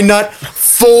nut. a pine nut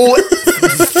full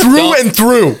through and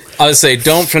through. I would say,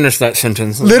 don't finish that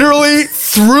sentence. Literally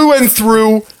through and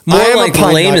through. More I am like a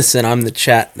pine nut. Lameson. I'm the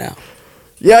chat now.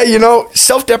 Yeah,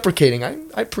 self-deprecating.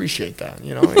 I appreciate that.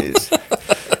 It's,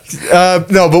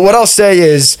 no, but what I'll say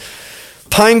is,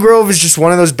 Pine Grove is just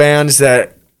one of those bands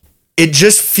that it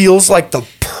just feels like the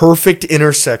perfect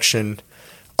intersection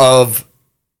of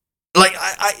like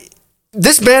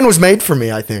this band was made for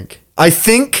me. I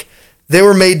think they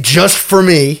were made just for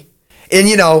me. And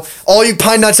you know, all you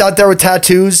pine nuts out there with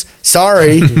tattoos,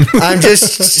 sorry. I'm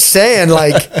just saying,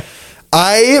 like,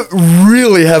 I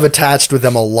really have attached with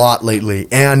them a lot lately.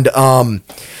 And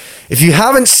if you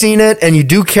haven't seen it and you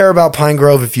do care about Pine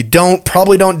Grove, if you don't,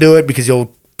 probably don't do it because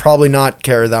you'll probably not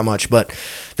care that much. But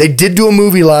they did do a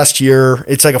movie last year.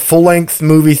 It's like a full-length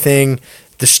movie thing.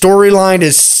 The storyline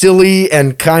is silly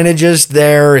and kind of just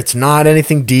there. It's not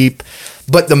anything deep.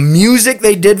 But the music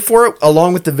they did for it,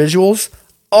 along with the visuals,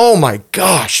 oh my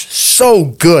gosh, so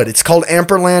good. It's called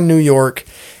Amperland, New York.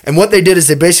 And what they did is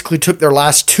they basically took their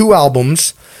last 2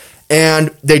 albums and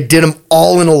they did them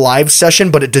all in a live session,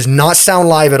 but it does not sound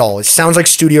live at all. It sounds like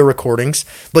studio recordings,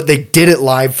 but they did it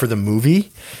live for the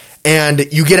movie.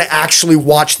 And you get to actually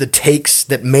watch the takes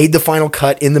that made the final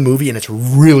cut in the movie, and it's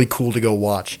really cool to go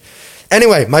watch.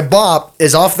 Anyway, my bop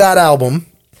is off that album,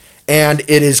 and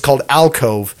it is called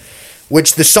Alcove,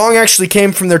 which the song actually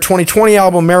came from their 2020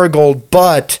 album, Marigold,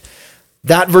 but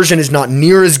that version is not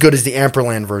near as good as the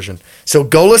Amperland version. So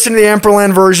go listen to the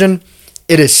Amperland version.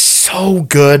 It is so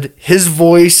good. His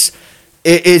voice,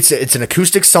 it's an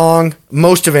acoustic song.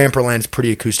 Most of Amperland is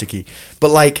pretty acousticy.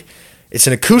 But like, it's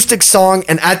an acoustic song,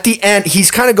 and at the end,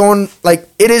 he's kind of going, like,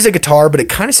 it is a guitar, but it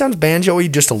kind of sounds banjo-y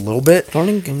just a little bit.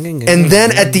 And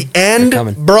then at the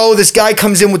end, bro, this guy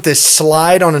comes in with this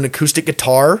slide on an acoustic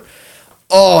guitar.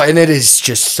 Oh, and it is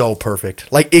just so perfect.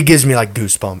 Like, it gives me, like,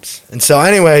 goosebumps. And so,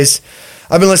 anyways,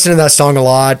 I've been listening to that song a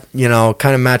lot. You know,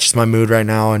 kind of matches my mood right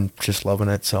now and just loving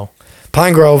it. So,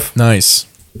 Pine Grove. Nice.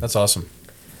 That's awesome.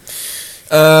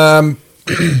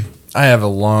 I have a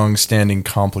long-standing,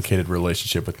 complicated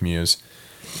relationship with Muse.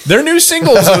 Their new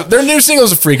singles are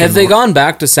freaking. Have they gone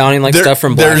back to sounding like stuff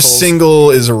from Black Their Holes?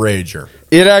 single is a rager.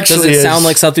 It actually Does it sound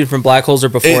like something from Black Holes or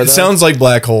before? It sounds like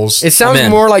Black Holes. It sounds I'm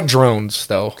in. more like Drones,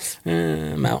 though.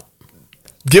 I'm out.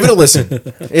 Give it a listen.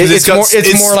 It's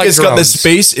more like it's got the Drones.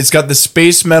 space. It's got the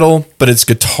space metal, but it's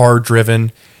guitar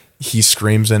driven. He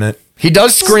screams in it. He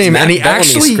does scream, Matt and he Bellamy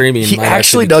screaming actually might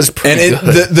actually be- does pretty And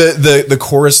good. the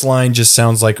chorus line just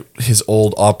sounds like his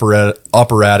old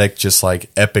operatic, just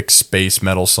like epic space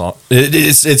metal song.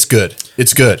 It's good.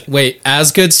 It's good. Wait,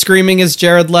 as good screaming as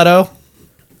Jared Leto?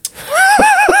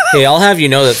 Hey, I'll have you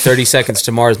know that 30 Seconds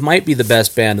to Mars might be the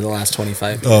best band in the last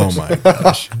 25 years. Oh my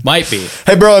gosh. Might be.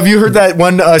 Hey, bro, have you heard that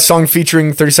one song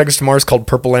featuring 30 Seconds to Mars called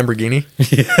Purple Lamborghini?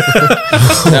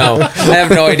 No, I have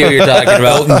no idea what you're talking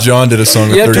about. Elton John did a song.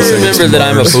 You have with to 30 remember Seconds that to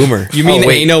I'm a Mars. boomer. You mean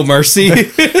Ain't No Mercy?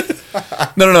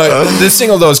 No. This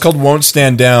single though is called "Won't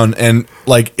Stand Down," and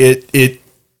like the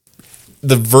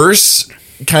verse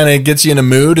kind of gets you in a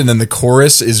mood, and then the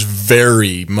chorus is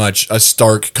very much a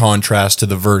stark contrast to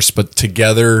the verse, but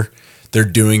together they're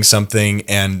doing something.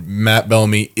 And Matt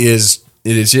Bellamy is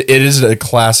a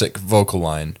classic vocal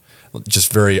line,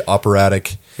 just very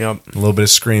operatic. Yep. A little bit of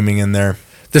screaming in there.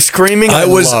 The screaming I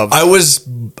love. I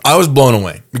was blown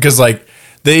away because like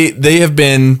they have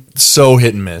been so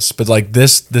hit and miss, but like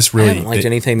this I really haven't liked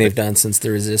anything they've done since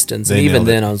The Resistance. They And even nailed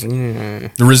then, it. I was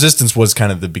like, The Resistance was kind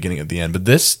of the beginning of the end, but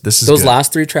this is those good.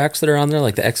 last 3 tracks that are on there,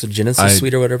 like the Exogenesis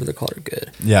Suite or whatever they're called, are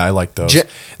good. Yeah, I like those. Ja- And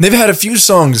they've had a few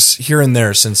songs here and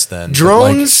there since then. but,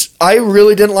 Drones, I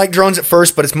really didn't like Drones at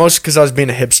first, but it's mostly because I was being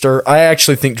a hipster. I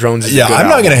actually think Drones is yeah, a good I'm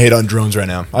not album. going to hate on Drones right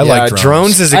now. I Yeah, like Drones.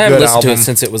 Drones is a I haven't good listened album. to it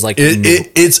since it was like new.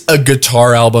 It's a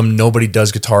guitar album. Nobody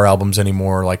does guitar albums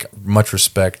anymore. Like, much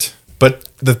respect. But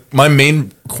my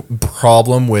main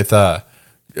problem with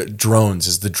Drones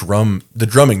is the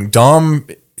drumming. Dom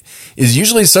is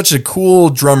usually such a cool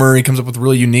drummer. He comes up with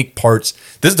really unique parts.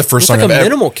 This is the first It's song like a I've ever.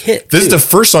 minimal kit. This is too. the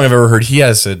first song I've ever heard. He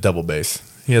has a double bass.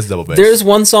 There's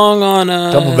one song on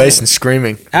Double bass and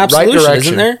screaming. Absolution, Right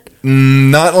direction. isn't there?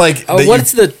 Not like Oh, that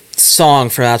what's the song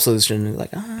from Absolution?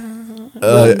 Like, I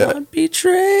will not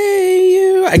betray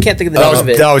you. I can't think of the name of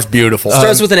it. That was beautiful.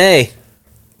 Starts with an A. It's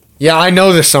Yeah, I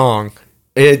know the song.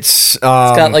 It's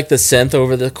got like the synth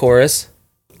over the chorus.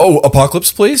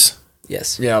 Apocalypse, please.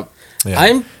 Yes. yeah.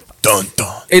 Dun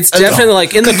dun. It's definitely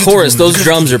like in the chorus, those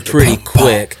drums are pretty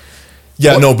quick.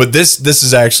 Yeah, no, but this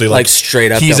is actually Like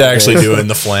straight up He's double actually bass. doing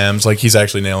the flams. Like he's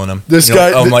actually nailing them. This You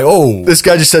know, guy- I'm like, oh. This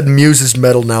guy just said Muse is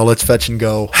metal now. Let's fetch and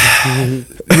go.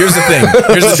 Here's the thing.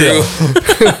 Here's the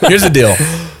deal. Here's the deal.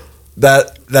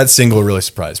 That single really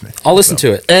surprised me. I'll listen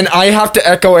to it. And I have to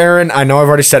echo Aaron. I know I've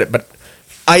already said it, but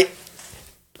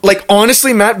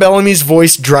honestly, Matt Bellamy's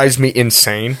voice drives me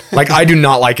insane. Like, I do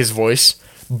not like his voice,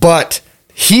 but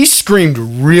He screamed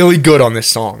really good on this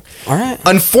song. All right.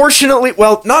 Unfortunately,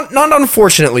 well, not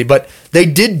unfortunately, but they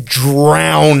did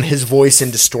drown his voice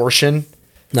in distortion.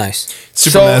 Nice.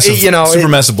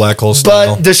 Supermassive Black Hole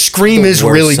style. But the scream is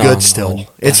Worst really song good on still.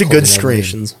 It's a Black good Hole scream.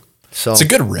 Revelations. So It's a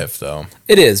good riff, though.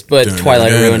 It is, but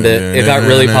Twilight ruined it. It got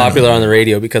really popular on the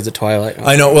radio because of Twilight.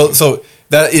 I know. Well, so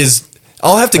that is.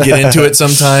 I'll have to get into it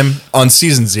sometime. On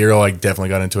season 0, I definitely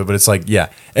got into it, but it's like, yeah,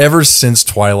 ever since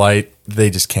Twilight, they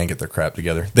just can't get their crap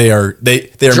together. They are making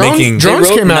They Drones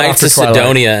wrote came out Knights after of Twilight.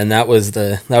 Sidonia, and that was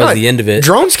the end of it.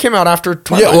 Drones came out after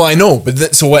Twilight. Yeah, well, I know,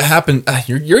 but so what happened?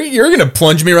 You're gonna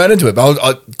plunge me right into it.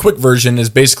 But quick version is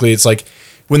basically it's like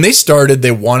when they started,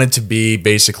 they wanted to be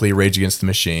basically Rage Against the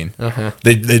Machine.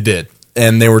 They did,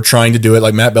 and they were trying to do it.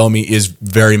 Like Matt Bellamy is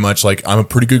very much like, I'm a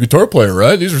pretty good guitar player,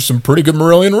 right? These are some pretty good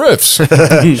Marillion riffs,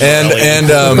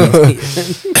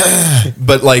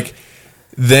 but like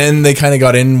then they kind of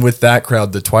got in with that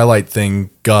crowd. The Twilight thing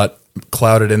got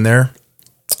clouded in there.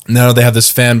 Now they have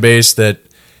this fan base that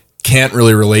can't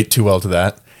really relate too well to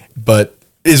that, but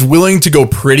is willing to go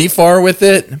pretty far with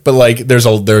it. But like, there's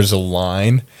a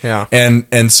line, Yeah.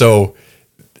 and so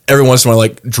every once in a while,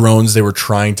 like Drones, they were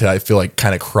trying to, I feel like,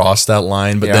 kind of cross that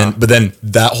line, but Yeah. then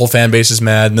that whole fan base is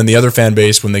mad, and then the other fan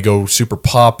base, when they go super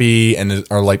poppy and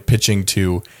are like pitching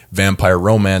to Vampire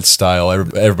Romance style,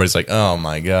 everybody's like, oh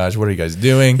my gosh, what are you guys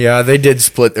doing? Yeah, they did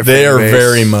split their They fan are base.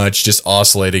 very much just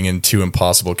oscillating in two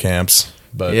impossible camps.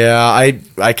 But Yeah,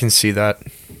 I can see that.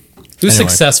 Who Anyway.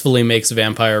 successfully makes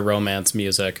vampire romance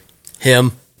music?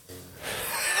 Him.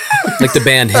 Like the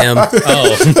band Him.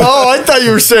 Oh, Oh, I thought you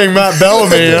were saying Matt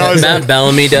Bellamy. And I was Matt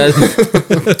Bellamy does.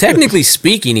 Technically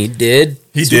speaking, he did.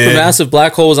 He did. Supermassive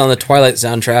Black Hole was on the Twilight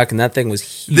soundtrack, and that thing was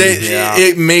huge.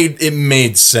 it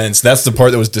made sense. That's the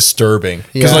part that was disturbing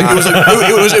because Yeah.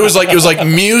 like it was like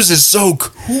Muse is so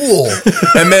cool,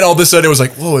 and then all of a sudden it was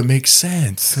like, whoa, it makes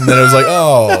sense, and then it was like,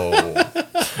 oh,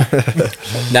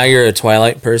 Now you're a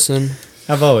Twilight person.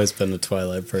 I've always been a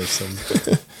Twilight person.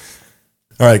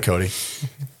 all right, Cody.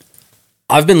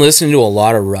 I've been listening to a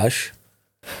lot of Rush.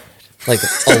 Like,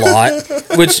 a lot.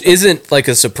 Which isn't, like,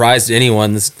 a surprise to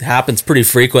anyone. This happens pretty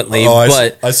frequently.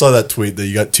 But I saw that tweet that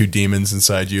you got two demons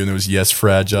inside you, and there was Yes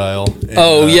Fragile.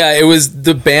 And, yeah, it was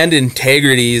the band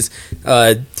Integrity's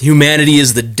Humanity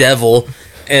is the Devil.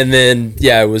 And then,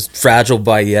 yeah, it was Fragile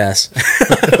by Yes.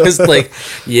 It was like,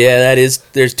 yeah,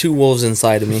 there's two wolves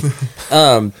inside of me.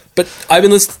 But I've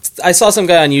been listening, I saw some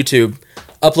guy on YouTube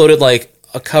uploaded, like,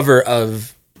 a cover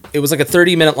of, it was like a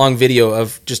 30-minute long video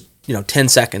of just, 10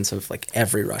 seconds of, like,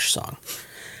 every Rush song.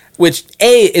 Which,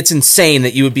 it's insane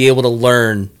that you would be able to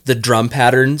learn the drum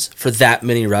patterns for that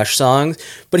many Rush songs.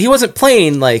 But he wasn't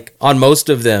playing, like, on most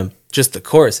of them, just the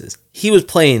choruses. He was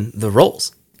playing the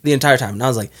rolls the entire time. And I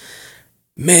was like,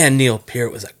 man, Neil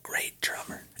Peart was a great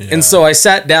drummer. Yeah. And so I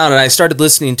sat down and I started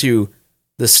listening to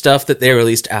the stuff that they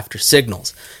released after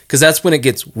Signals. Because that's when it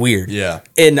gets weird. Yeah.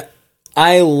 And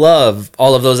I love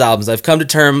all of those albums. I've come to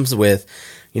terms with,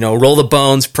 Roll the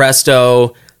Bones,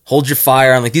 Presto, Hold Your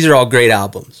Fire. I'm like, these are all great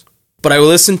albums. But I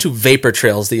listened to Vapor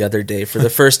Trails the other day for the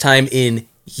first time in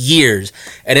years.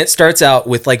 And it starts out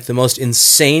with like the most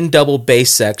insane double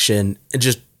bass section. And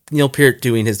just Neil Peart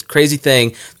doing his crazy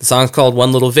thing. The song's called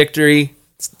One Little Victory.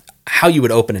 It's how you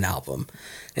would open an album.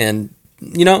 And,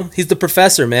 he's the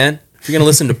professor, man. If you're going to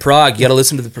listen to prog, you got to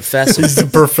listen to the professor. the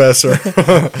professor.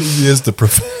 He is the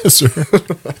professor.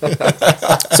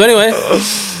 So anyway,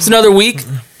 it's another week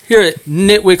here at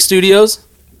Nitwick Studios.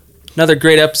 Another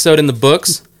great episode in the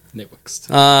books.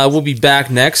 We'll be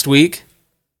back next week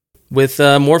with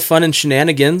more fun and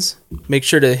shenanigans. Make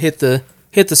sure to hit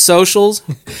the socials.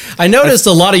 I noticed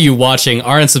a lot of you watching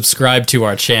aren't subscribed to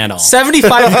our channel. 75%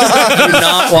 are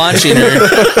not watching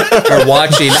or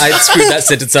watching. I screwed that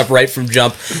sentence up right from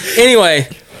jump. Anyway,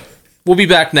 we'll be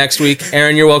back next week.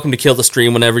 Aaron, you're welcome to kill the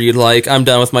stream whenever you'd like. I'm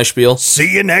done with my spiel.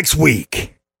 See you next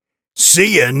week.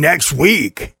 See you next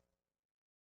week.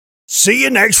 See you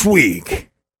next week.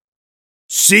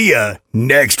 See you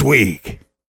next week.